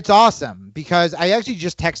 And it's awesome because I actually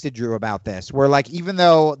just texted Drew about this, where like, even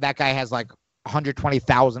though that guy has like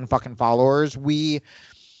 120,000 fucking followers,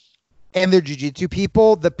 and they're jiu-jitsu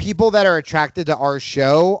people, the people that are attracted to our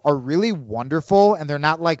show are really wonderful. And they're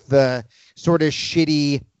not like the sort of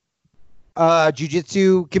shitty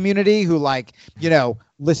jiu-jitsu community who like, you know,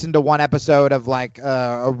 listen to one episode of like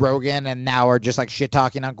a Rogan and now are just like shit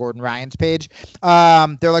talking on Gordon Ryan's page.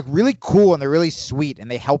 They're like really cool and they're really sweet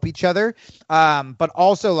and they help each other. But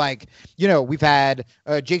also like, you know, we've had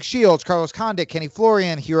Jake Shields, Carlos Condit, Kenny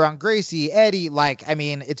Florian, Huron Gracie, Eddie. Like, I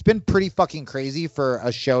mean, it's been pretty fucking crazy for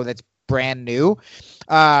a show that's brand new.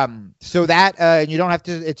 So that you don't have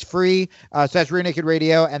to, it's free. So that's Rear Naked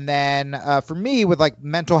Radio. And then for me with like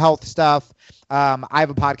mental health stuff, I have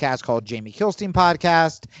a podcast called Jamie Kilstein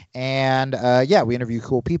Podcast. And yeah, we interview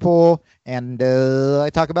cool people and I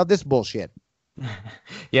talk about this bullshit.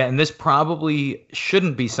 Yeah, and this probably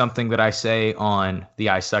shouldn't be something that I say on the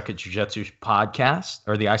I Suck at Jiu-Jitsu podcast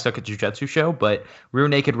or the I Suck at Jiu-Jitsu show, but Rear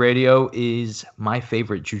Naked Radio is my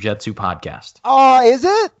favorite jiu-jitsu podcast. Oh, is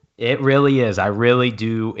it? It really is. I really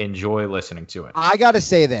do enjoy listening to it. I got to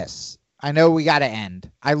say this. I know we got to end.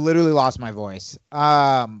 I literally lost my voice.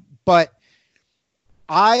 But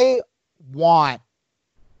I want,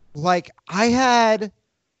 like, I had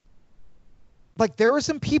like there were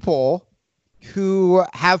some people who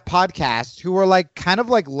have podcasts who were like kind of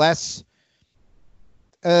like less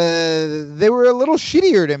they were a little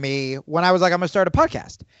shittier to me when I was like, I'm gonna start a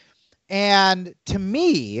podcast. And to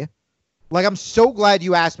me, like, I'm so glad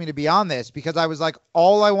you asked me to be on this, because I was like,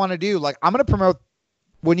 all I want to do, like, I'm gonna promote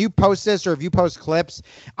when you post this, or if you post clips,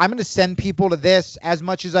 I'm gonna send people to this as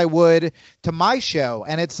much as I would to my show.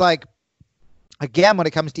 And it's like, again, when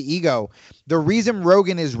it comes to ego, the reason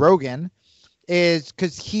Rogan is Rogan is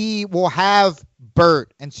because he will have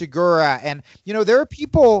Bert and Segura, and there are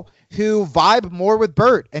people who vibe more with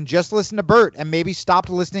Bert and just listen to Bert and maybe stopped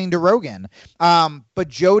listening to Rogan. But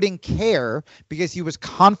Joe didn't care because he was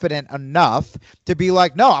confident enough to be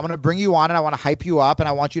like, no, I'm going to bring you on and I want to hype you up and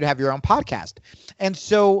I want you to have your own podcast. And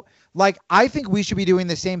so, like, I think we should be doing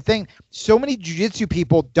the same thing. So many jiu-jitsu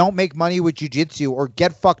people don't make money with jiu-jitsu, or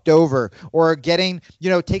get fucked over, or getting,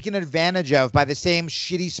 taken advantage of by the same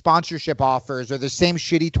shitty sponsorship offers, or the same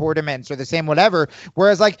shitty tournaments, or the same whatever.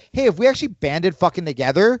 Whereas, like, hey, if we actually banded fucking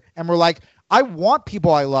together and we're like, I want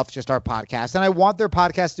people I love to start podcasts, and I want their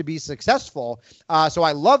podcast to be successful. So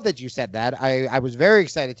I love that you said that. I was very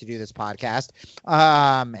excited to do this podcast.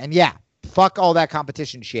 And yeah, fuck all that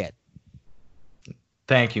competition shit.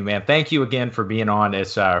 Thank you, man. Thank you again for being on.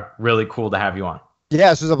 It's really cool to have you on. Yeah,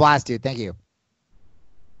 this was a blast, dude. Thank you.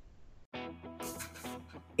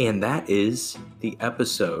 And that is the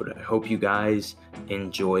episode. I hope you guys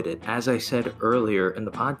enjoyed it. As I said earlier in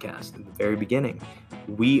the podcast, at the very beginning,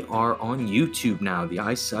 we are on YouTube now. The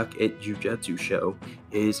I Suck at Jiu-Jitsu show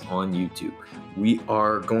is on YouTube. We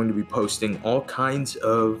are going to be posting all kinds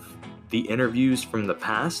of the interviews from the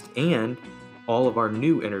past and all of our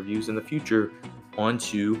new interviews in the future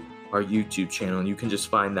onto our YouTube channel. And you can just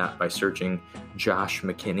find that by searching Josh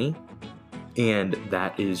McKinney. And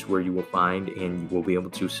that is where you will find, and you will be able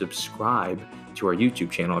to subscribe to our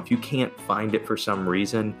YouTube channel. If you can't find it for some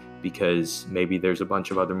reason, because maybe there's a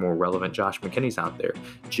bunch of other more relevant Josh McKinneys out there,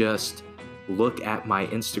 just look at my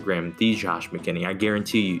Instagram, the Josh McKinney. I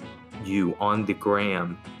guarantee you on the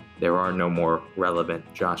gram, there are no more relevant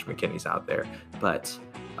Josh McKinneys out there. But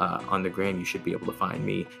on the gram, you should be able to find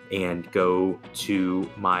me, and go to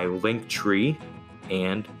my link tree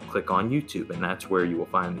and click on YouTube, and that's where you will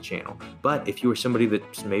find the channel. But if you are somebody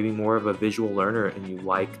that's maybe more of a visual learner and you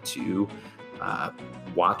like to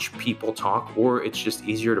watch people talk, or it's just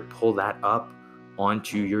easier to pull that up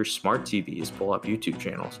onto your smart TV, is pull up YouTube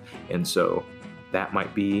channels. And so that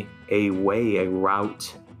might be a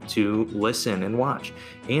route to listen and watch.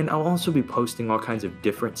 And I'll also be posting all kinds of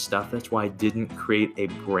different stuff. That's why I didn't create a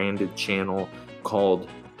branded channel called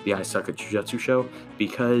the I Suck at Jiu-Jitsu show,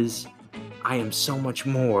 because I am so much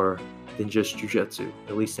more than just jiu-jitsu,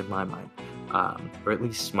 at least in my mind. Or at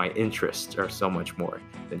least my interests are so much more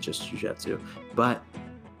than just jiu-jitsu. But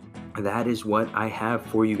that is what I have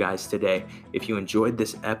for you guys today. If you enjoyed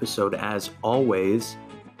this episode, as always,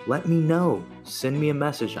 let me know. Send me a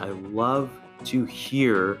message. I love to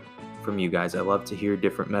hear from you guys. I love to hear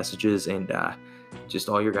different messages and just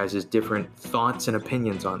all your guys' different thoughts and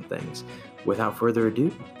opinions on things. Without further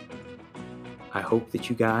ado, I hope that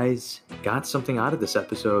you guys got something out of this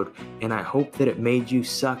episode, and I hope that it made you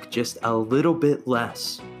suck just a little bit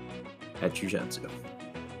less at jiu-jitsu.